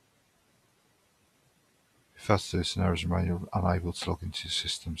 If you fail to do this, an error remain, you're unable to log into your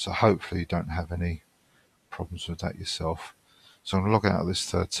system. So hopefully you don't have any problems with that yourself. So I'm going to log out of this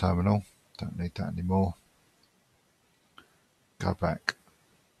third terminal. Don't need that anymore. Go back.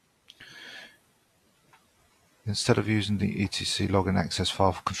 Instead of using the etc login access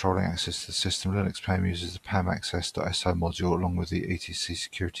file for controlling access to the system, Linux PAM uses the pamaccess.so module along with the etc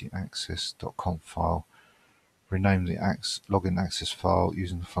securityaccess.conf file. Rename the login access file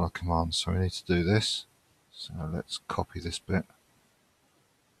using the following commands. So we need to do this. So let's copy this bit.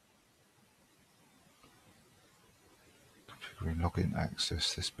 Configuring login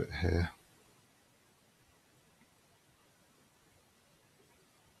access, this bit here.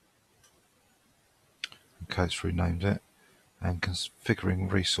 Okay, it's renamed it. And configuring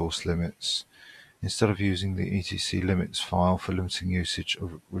resource limits. Instead of using the etc limits file for limiting usage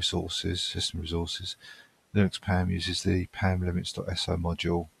of resources, system resources, Linux PAM uses the pamlimits.so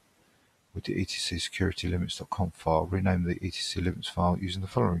module with the etc securitylimits.conf file. Rename the etc limits file using the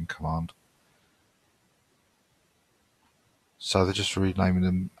following command. So they're just renaming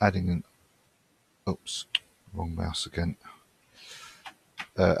them, adding an, oops, wrong mouse again.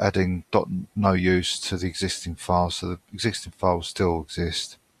 Adding .no use to the existing file, so the existing file will still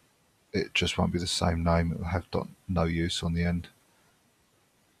exist. It just won't be the same name. It will have .no use on the end.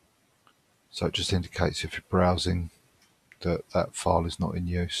 So it just indicates if you're browsing that that file is not in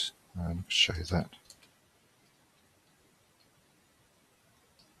use. I'll show you that.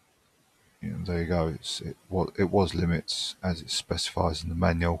 And there you go. It was limits as it specifies in the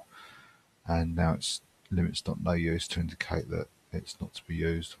manual, and now it's limits.no use to indicate that it's not to be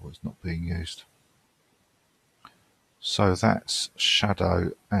used or it's not being used. So that's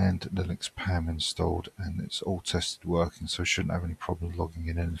Shadow and Linux PAM installed, and it's all tested working, so we shouldn't have any problems logging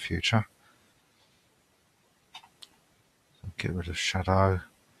in the future. So get rid of Shadow,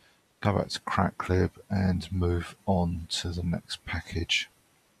 go back to cracklib and move on to the next package.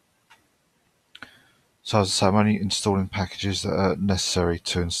 So as I say, I'm only installing packages that are necessary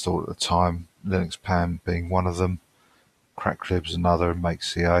to install at the time, Linux PAM being one of them, cracklib's another, and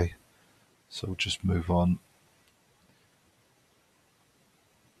makeca. So we'll just move on.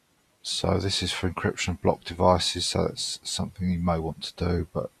 So this is for encryption of blocked devices, so that's something you may want to do,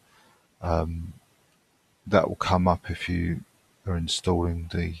 but that will come up if you are installing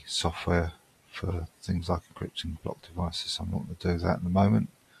the software for things like encrypting blocked devices. I'm not going to do that in the moment.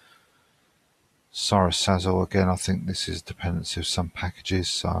 Sazzle, again, I think this is a dependency of some packages,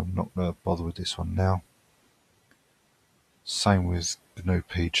 so I'm not going to bother with this one now. Same with GNU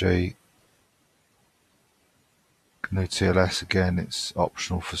PG. GNU TLS, again, it's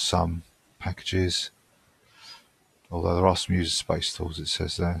optional for some packages, although there are some user space tools, it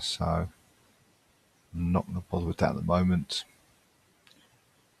says there, so I'm not going to bother with that at the moment.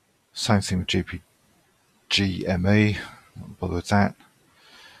 Same thing with GME, not bother with that.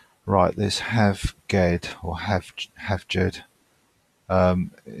 Right, there's HavGed or HavGed.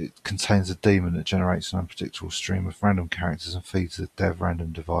 It contains a daemon that generates an unpredictable stream of random characters and feeds the dev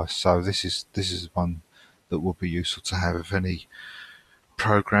random device. So this is one that will be useful to have if any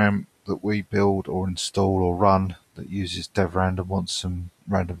program that we build or install or run that uses dev random wants some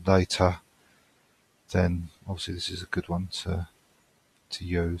random data, then obviously this is a good one to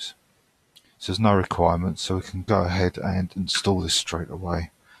use. So there's no requirements, so we can go ahead and install this straight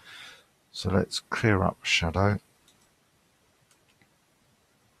away. So let's clear up Shadow.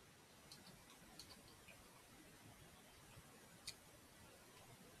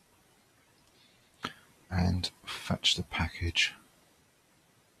 And fetch the package.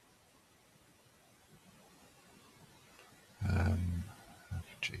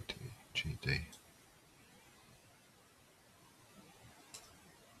 GD.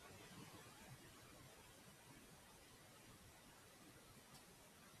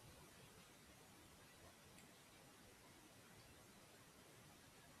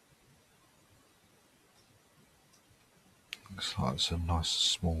 Looks like it's a nice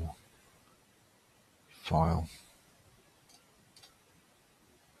small file.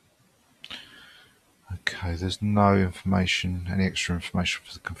 Okay, there's no information, any extra information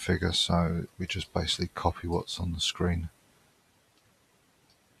for the configure, so we just basically copy what's on the screen.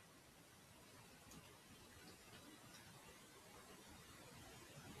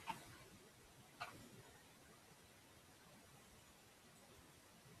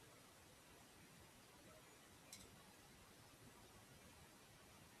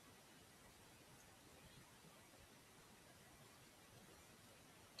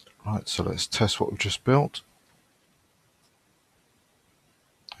 Right, so let's test what we've just built.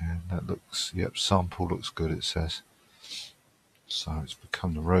 And that looks, yep, sample looks good, it says. So it's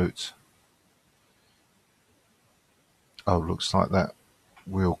become the root. Oh, looks like that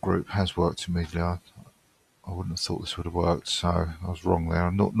wheel group has worked immediately. I wouldn't have thought this would have worked, so I was wrong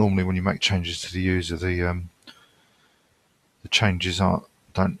there. Normally when you make changes to the user, the changes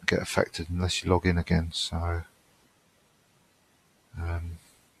don't get affected unless you log in again, so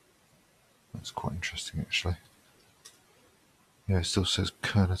that's quite interesting actually. Yeah, it still says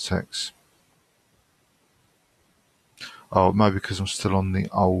Kernotex. Oh, maybe because I'm still on the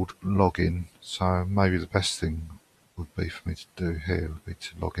old login, so maybe the best thing would be for me to do here would be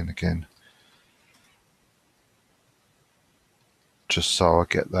to log in again. Just so I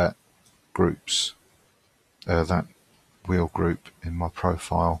get that that wheel group in my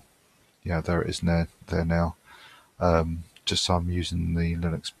profile. Yeah, there it is there now. Just so I'm using the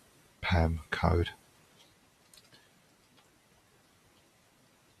Linux PAM code.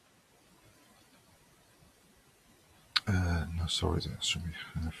 No, sorry, that should be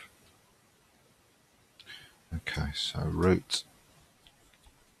have. Okay, so root,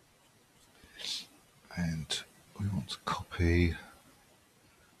 and we want to copy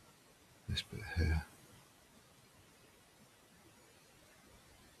this bit here.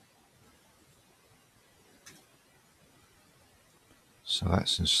 So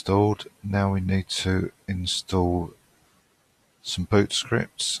that's installed. Now we need to install some boot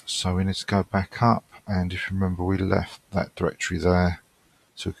scripts. So we need to go back up, and if you remember, we left that directory there,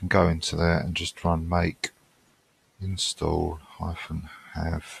 so we can go into there and just run make install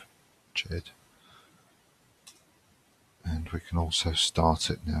 -have ged, and we can also start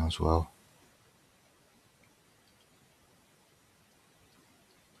it now as well.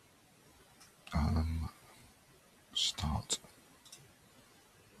 Start.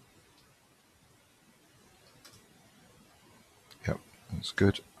 Yep, that's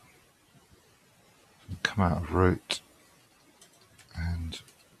good. Come out of root and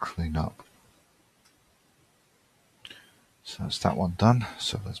clean up. So that's that one done.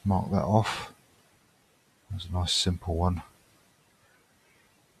 So let's mark that off. That's a nice simple one.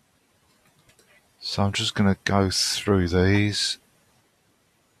 So I'm just going to go through these.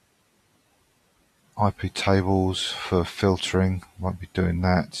 IP tables for filtering, won't be doing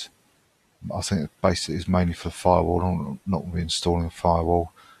that. I think it basically is mainly for the firewall. I'm not going to be installing a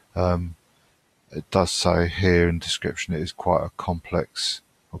firewall. It does say here in the description it is quite a complex,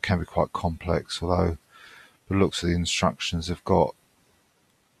 or can be quite complex, although the looks of the instructions have got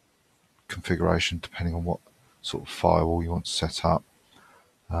configuration depending on what sort of firewall you want to set up.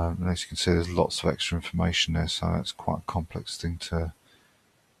 And as you can see, there's lots of extra information there, so that's quite a complex thing to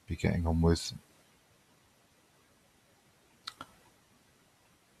be getting on with.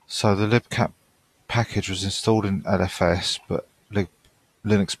 So the libcat package was installed in LFS, but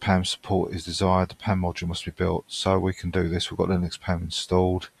Linux PAM support is desired. The PAM module must be built, so we can do this. We've got Linux PAM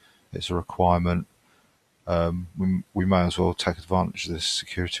installed. It's a requirement. We may as well take advantage of this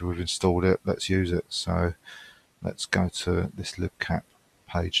security. We've installed it. Let's use it. So let's go to this libcat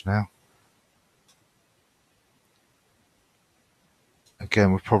page now.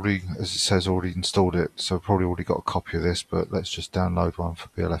 Again, we've probably, as it says, already installed it, so we've probably already got a copy of this, but let's just download one for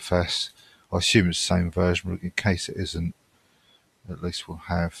BLFS. I assume it's the same version, but in case it isn't, at least we'll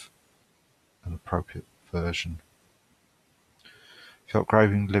have an appropriate version. If you're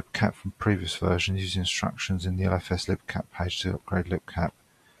upgrading libcat from previous version, use the instructions in the LFS libcat page to upgrade libcat.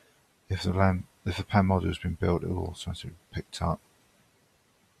 If the PAM module has been built, it will automatically be picked up.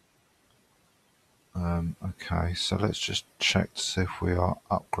 Okay, so let's just check to see if we are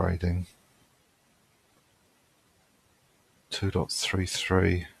upgrading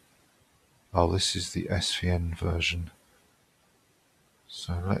 2.33. Oh, this is the SVN version.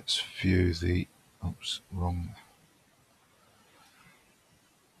 So let's view the, oops, wrong.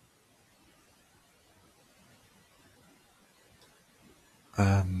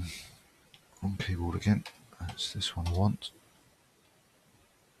 Wrong keyboard again. That's this one I want.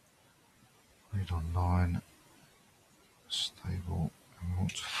 Read online, stable, and we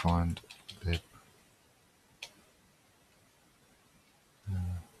want to find lib.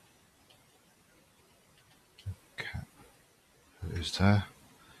 Cap. It is there.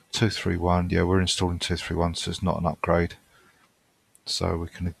 231. Yeah, we're installing 231, so it's not an upgrade. So we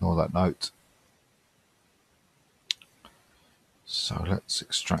can ignore that note. So let's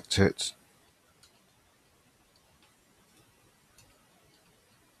extract it.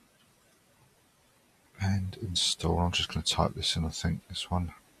 And install. I'm just going to type this in, I think, this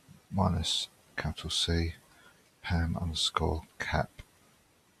one. Minus capital C, PAM underscore cap.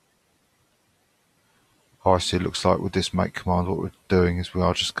 Oh, I see. It looks like with this make command, what we're doing is we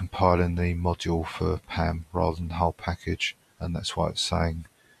are just compiling the module for PAM rather than the whole package. And that's why it's saying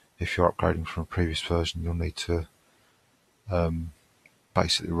if you're upgrading from a previous version, you'll need to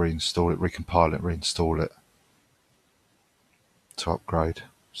basically reinstall it, recompile it, reinstall it to upgrade.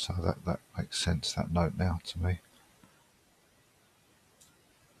 So that makes sense, that note now to me.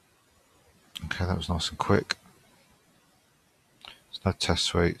 Okay, that was nice and quick. There's no test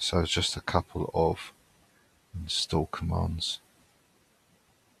suite, so it's just a couple of install commands.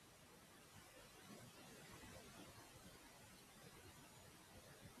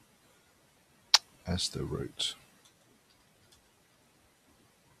 As the root.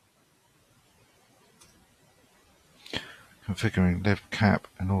 Configuring libcat.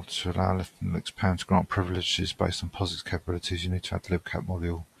 In order to allow Linux PAM to grant privileges based on POSIX capabilities, you need to add the libcat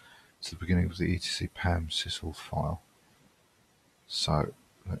module to the beginning of the etc PAM sysauth file. So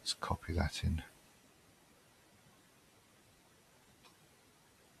let's copy that in.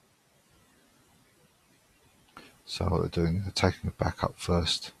 So what they're doing, they're taking a backup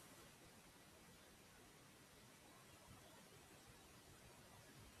first.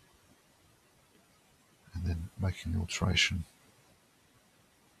 And then making the alteration.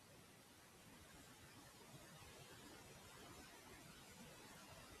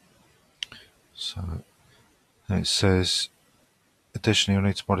 So it says, additionally, you'll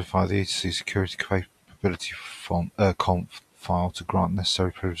need to modify the etc security capability conf file to grant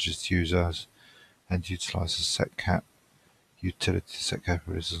necessary privileges to users and utilize the setcat utility to set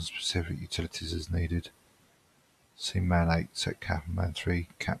capabilities on specific utilities as needed. See man8 setcap and man3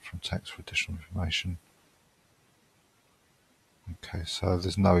 cap from text for additional information. Okay, so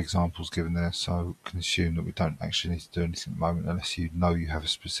there's no examples given there, so you can assume that we don't actually need to do anything at the moment unless you know you have a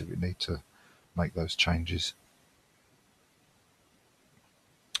specific need to make those changes.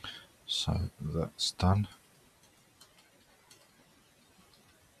 So that's done.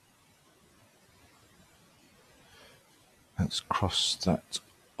 Let's cross that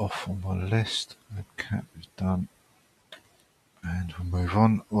off on my list. Libcat is done. And we'll move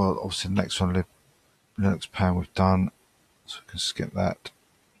on. Well, obviously the next one, Linux PAM, we've done, so we can skip that.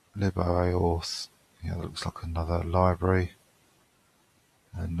 liboauth, yeah, that looks like another library.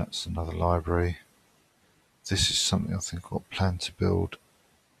 And that's another library. This is something I think I'll plan to build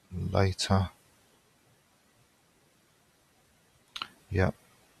later. Yep.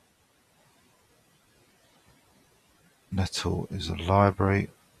 Nettle is a library.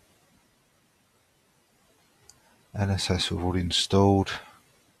 NSS we've already installed.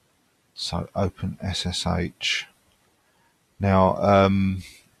 So open SSH. Now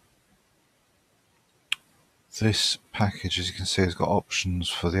this package, as you can see, has got options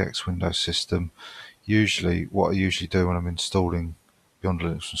for the X Windows system. Usually, what I usually do when I'm installing Beyond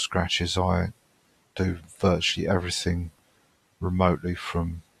Linux from scratch is I do virtually everything remotely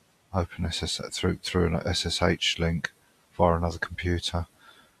from OpenSSH through an SSH link via another computer.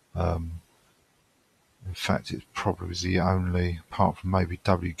 In fact, it's probably the only, apart from maybe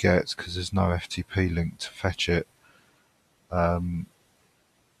wget, because there's no FTP link to fetch it.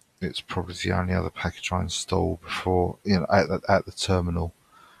 It's probably the only other package I install before, at the terminal.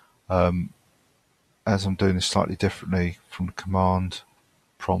 As I'm doing this slightly differently from the command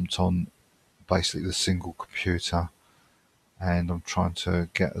prompt on basically the single computer, and I'm trying to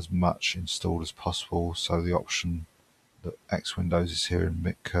get as much installed as possible. So the option that X Windows is here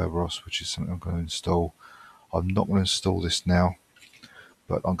in Kerberos, which is something I'm going to install. I'm not going to install this now,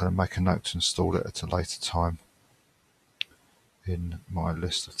 but I'm going to make a note to install it at a later time in my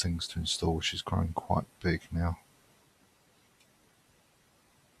list of things to install, which is growing quite big now.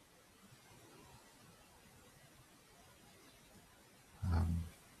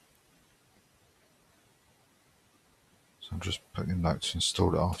 So I'm just putting a note to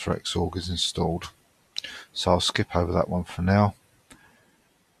install it after Xorg is installed. So I'll skip over that one for now.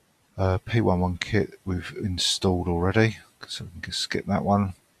 P11 kit we've installed already, so we can skip that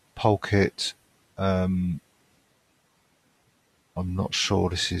one. Polkit, I'm not sure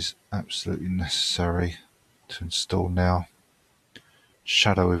this is absolutely necessary to install now.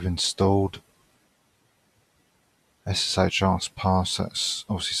 Shadow we've installed. SSH ask pass, that's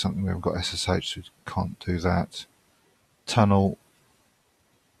obviously something we haven't got SSH, so we can't do that. Tunnel,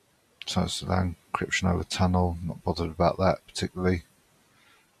 so it's the encryption over tunnel, not bothered about that particularly.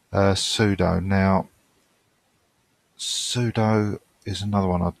 Sudo, now sudo is another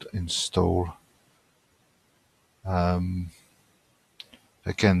one I'd install. Again,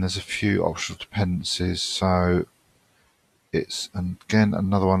 there's a few optional dependencies, so it's again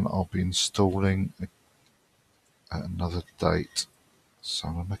another one I'll be installing at another date. So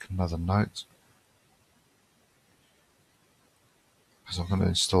I'm going to make another note, because I'm going to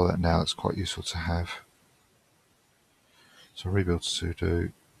install that now. It's quite useful to have. So rebuild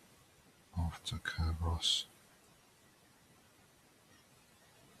sudo after Kerberos.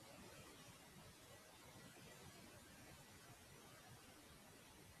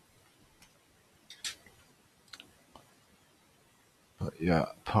 But yeah,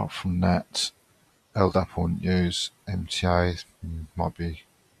 apart from that, LDAP I wouldn't use. MTA might be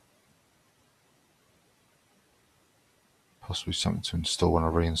possibly something to install when I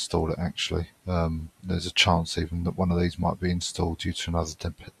reinstall it actually. There's a chance even that one of these might be installed due to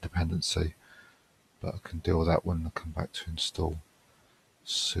another dependency, but I can deal with that when I come back to install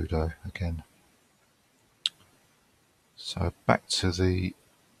sudo again. So back to the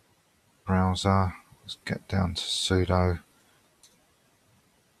browser, let's get down to sudo.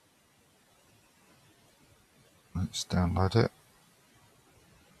 Let's download it.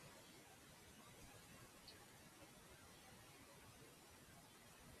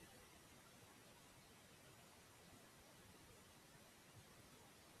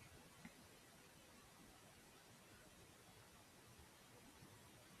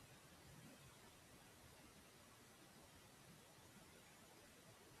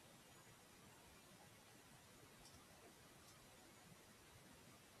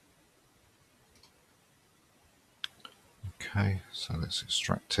 Okay, so let's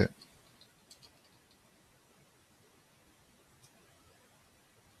extract it.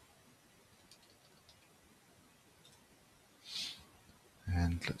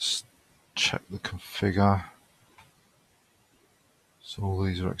 And let's check the configure. So all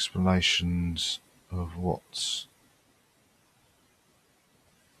these are explanations of what's...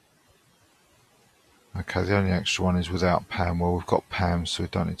 Okay, the only extra one is without PAM. Well, we've got PAM, so we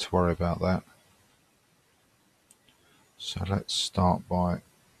don't need to worry about that. So let's start by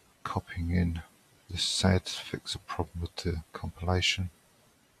copying in this sed to fix a problem with the compilation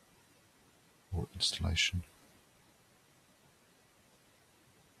or installation.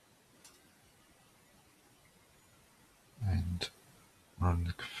 And run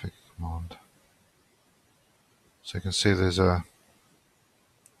the config command. So you can see there's a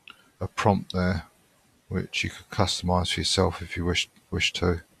prompt there which you could customize for yourself if you wish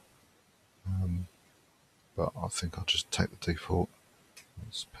to. But I think I'll just take the default.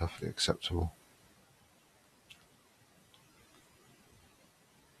 It's perfectly acceptable.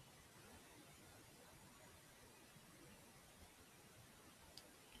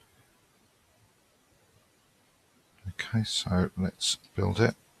 Okay, so let's build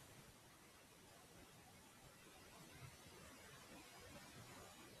it.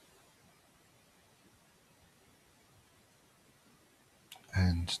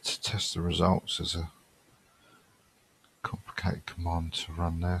 And to test the results, there's a complicated command to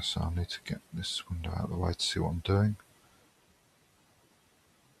run there, so I need to get this window out of the way to see what I'm doing.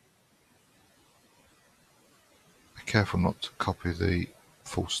 Be careful not to copy the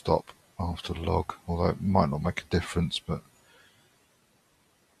full stop after the log, although it might not make a difference, but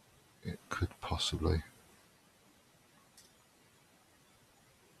it could possibly.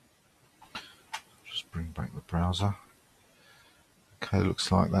 Just bring back the browser. Okay,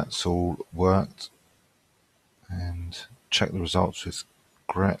 looks like that's all worked. And check the results with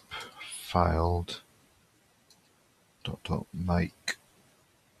grep failed .make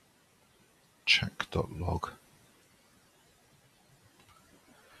check.log.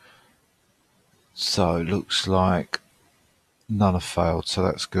 So it looks like none have failed, so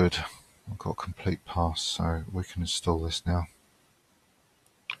that's good. I've got a complete pass, so we can install this now.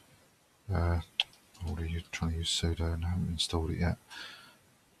 Already trying to use sudo and haven't installed it yet.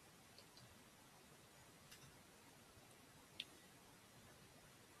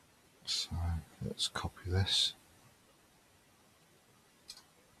 So let's copy this.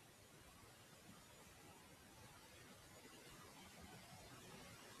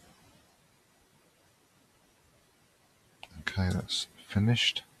 Okay, that's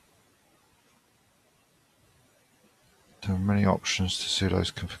finished. There are many options to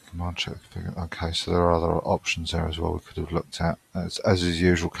sudo's config command check configure. Okay, so there are other options there as well we could have looked at. As is the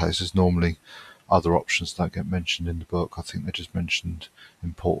usual case, there's normally other options that don't get mentioned in the book. I think they just mentioned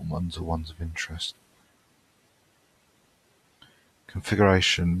important ones or ones of interest.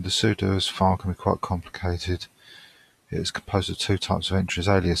 Configuration. The sudo's file can be quite complicated. It is composed of two types of entries: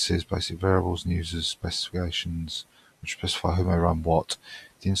 aliases, basic variables, and users specifications, which specify who may run what.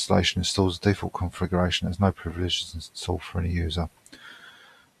 The installation installs the default configuration. There's no privileges installed for any user.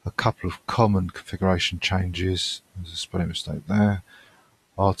 A couple of common configuration changes, there's a spelling mistake there,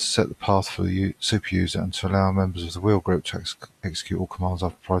 are to set the path for the super user and to allow members of the wheel group to execute all commands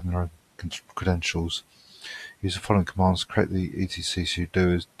after providing their own credentials. Use the following commands to create the etc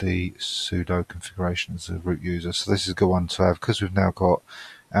sudo as the sudo configuration as a root user. So this is a good one to have because we've now got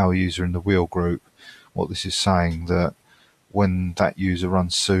our user in the wheel group. What this is saying that when that user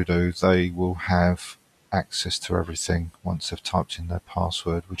runs sudo, they will have access to everything once they've typed in their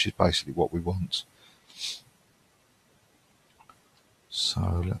password, which is basically what we want.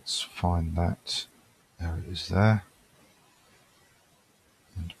 So let's find that. There it is there.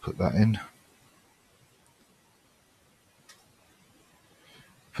 And put that in.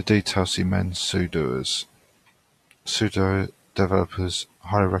 For details, see men sudoers. Sudo developers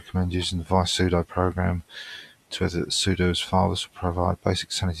highly recommend using the vi-sudo program to edit the sudo's file. This will provide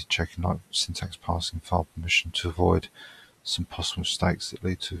basic sanity checking like syntax parsing and file permission to avoid some possible mistakes that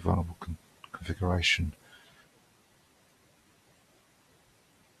lead to vulnerable configuration.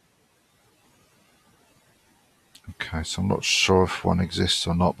 Okay, so I'm not sure if one exists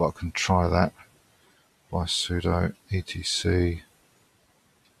or not, but I can try that by sudo etc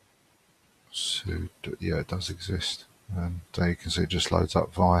sudo. Yeah, it does exist, and there you can see it just loads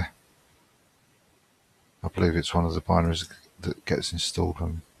up vi. I believe it's one of the binaries that gets installed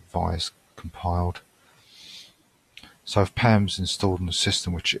when vi is compiled. So if PAM's installed in the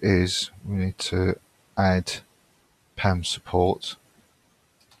system, which it is, we need to add PAM support.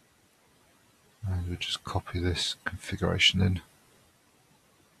 And we'll just copy this configuration in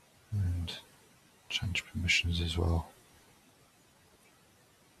and change permissions as well.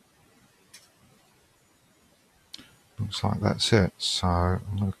 Looks like that's it. So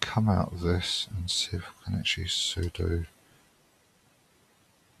I'm going to come out of this and see if I can actually sudo.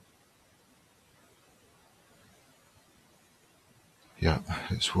 Yeah,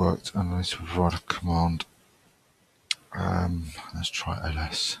 it's worked, and I need to provide a command. Let's try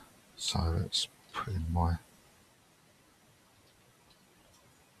ls. So let's put in my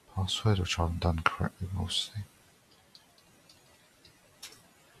password, which I haven't done correctly, we'll see.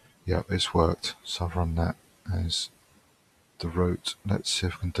 Yeah, it's worked. So I've run that as the root. Let's see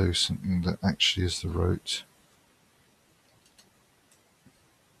if I can do something that actually is the root.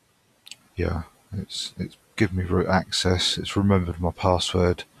 Yeah, it's given me root access. It's remembered my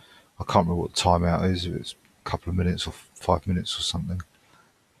password. I can't remember what the timeout is, if it's a couple of minutes or 5 minutes or something.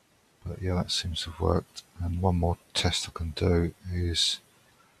 But yeah, that seems to have worked. And one more test I can do is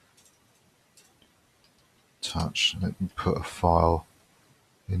touch. Let me put a file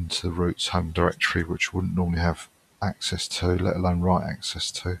into the root's home directory, which wouldn't normally have access to, let alone write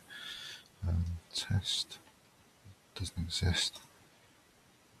access to. Test doesn't exist.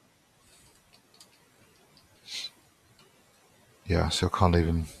 Yeah, so I can't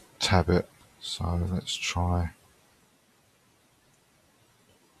even tab it. So let's try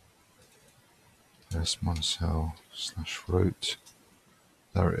s-cell/root.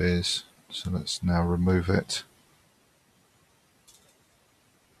 There it is. So let's now remove it.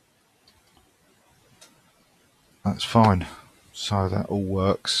 That's fine. So that all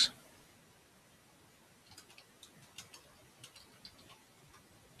works.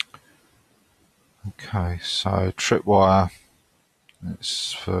 Okay, so tripwire,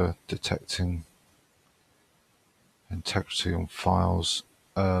 it's for detecting integrity on files.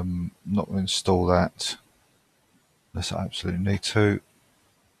 Not going to install that unless I absolutely need to.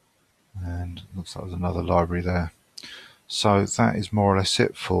 And looks like there's another library there. So that is more or less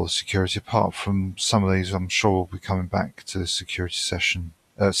it for security. Apart from some of these, I'm sure we'll be coming back to the security section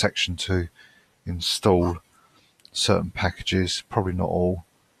to install certain packages. Probably not all,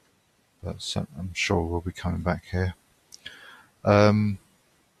 but I'm sure we'll be coming back here.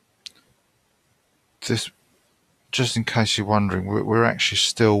 This, just in case you're wondering, we're actually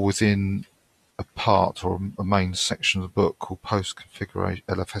still within a part or a main section of the book called Post Configuration,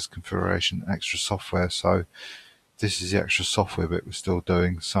 LFS Configuration, Extra Software. So this is the extra software bit we're still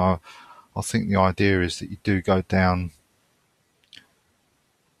doing. So I think the idea is that you do go down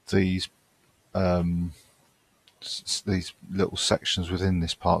these little sections within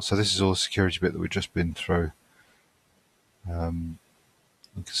this part. So this is all the security bit that we've just been through. You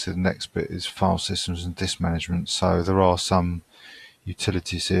can see the next bit is file systems and disk management. So there are some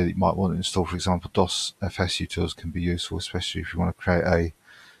utilities here that you might want to install. For example, BLFS utils can be useful, especially if you want to create a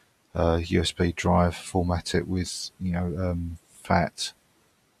USB drive, format it with FAT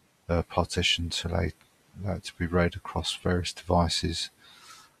partition to allow it to be read across various devices.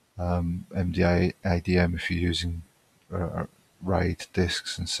 MDA, ADM if you're using RAID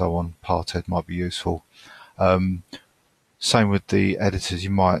disks and so on. Parted might be useful. Same with the editors. You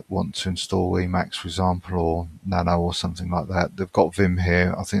might want to install Emacs, for example, or Nano or something like that. They've got Vim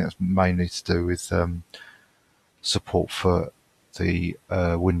here. I think that's mainly to do with support for the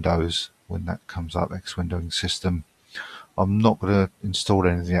Windows when that comes up, X-windowing system. I'm not going to install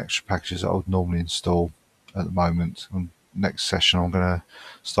any of the extra packages that I would normally install at the moment. Next session, I'm going to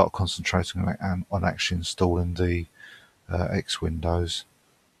start concentrating on actually installing the X-Windows.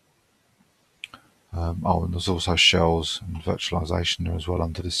 And there's also shells and virtualization there as well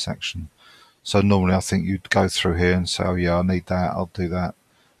under this section. So normally I think you'd go through here and say, oh yeah, I need that, I'll do that,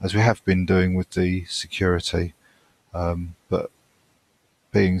 as we have been doing with the security. But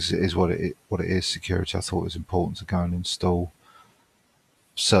being it is what it is, security, I thought it was important to go and install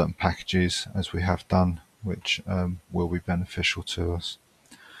certain packages as we have done, which will be beneficial to us.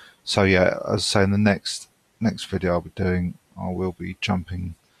 So yeah, as I say, in the next video I'll be doing, I will be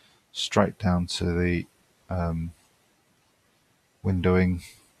jumping straight down to the windowing.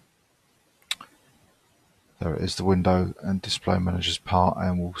 There it is, the window and display managers part,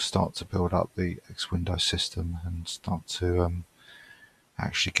 and we'll start to build up the X-Window system and start to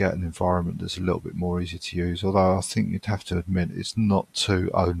actually get an environment that's a little bit more easy to use. Although I think you'd have to admit it's not too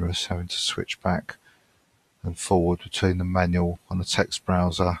onerous having to switch back and forward between the manual on the text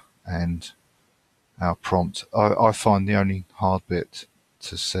browser and our prompt. I find the only hard bit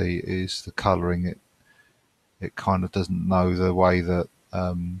to see is the colouring. It kind of doesn't know the way that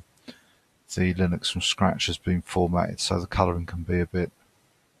the Linux from scratch has been formatted, so the colouring can be a bit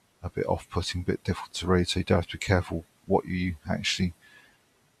off-putting, a bit difficult to read. So you do have to be careful what you actually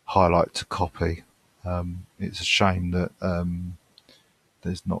highlight to copy. It's a shame that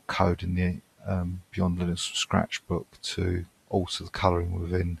there's not code in the Beyond Linux from Scratch book to alter the colouring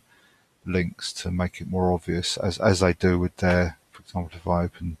within links to make it more obvious, as they do with their, for example, if I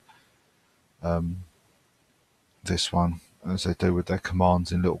open this one, as they do with their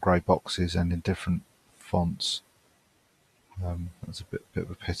commands in little grey boxes and in different fonts. That's a bit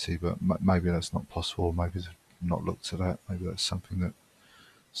of a pity, but maybe that's not possible. Maybe they've not looked at that. Maybe that's something that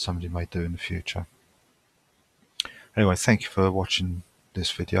somebody may do in the future. Anyway, thank you for watching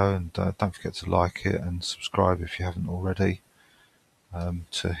this video, and don't forget to like it and subscribe if you haven't already,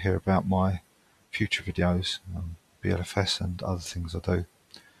 to hear about my future videos on BLFS and other things I do.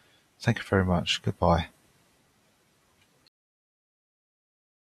 Thank you very much. Goodbye.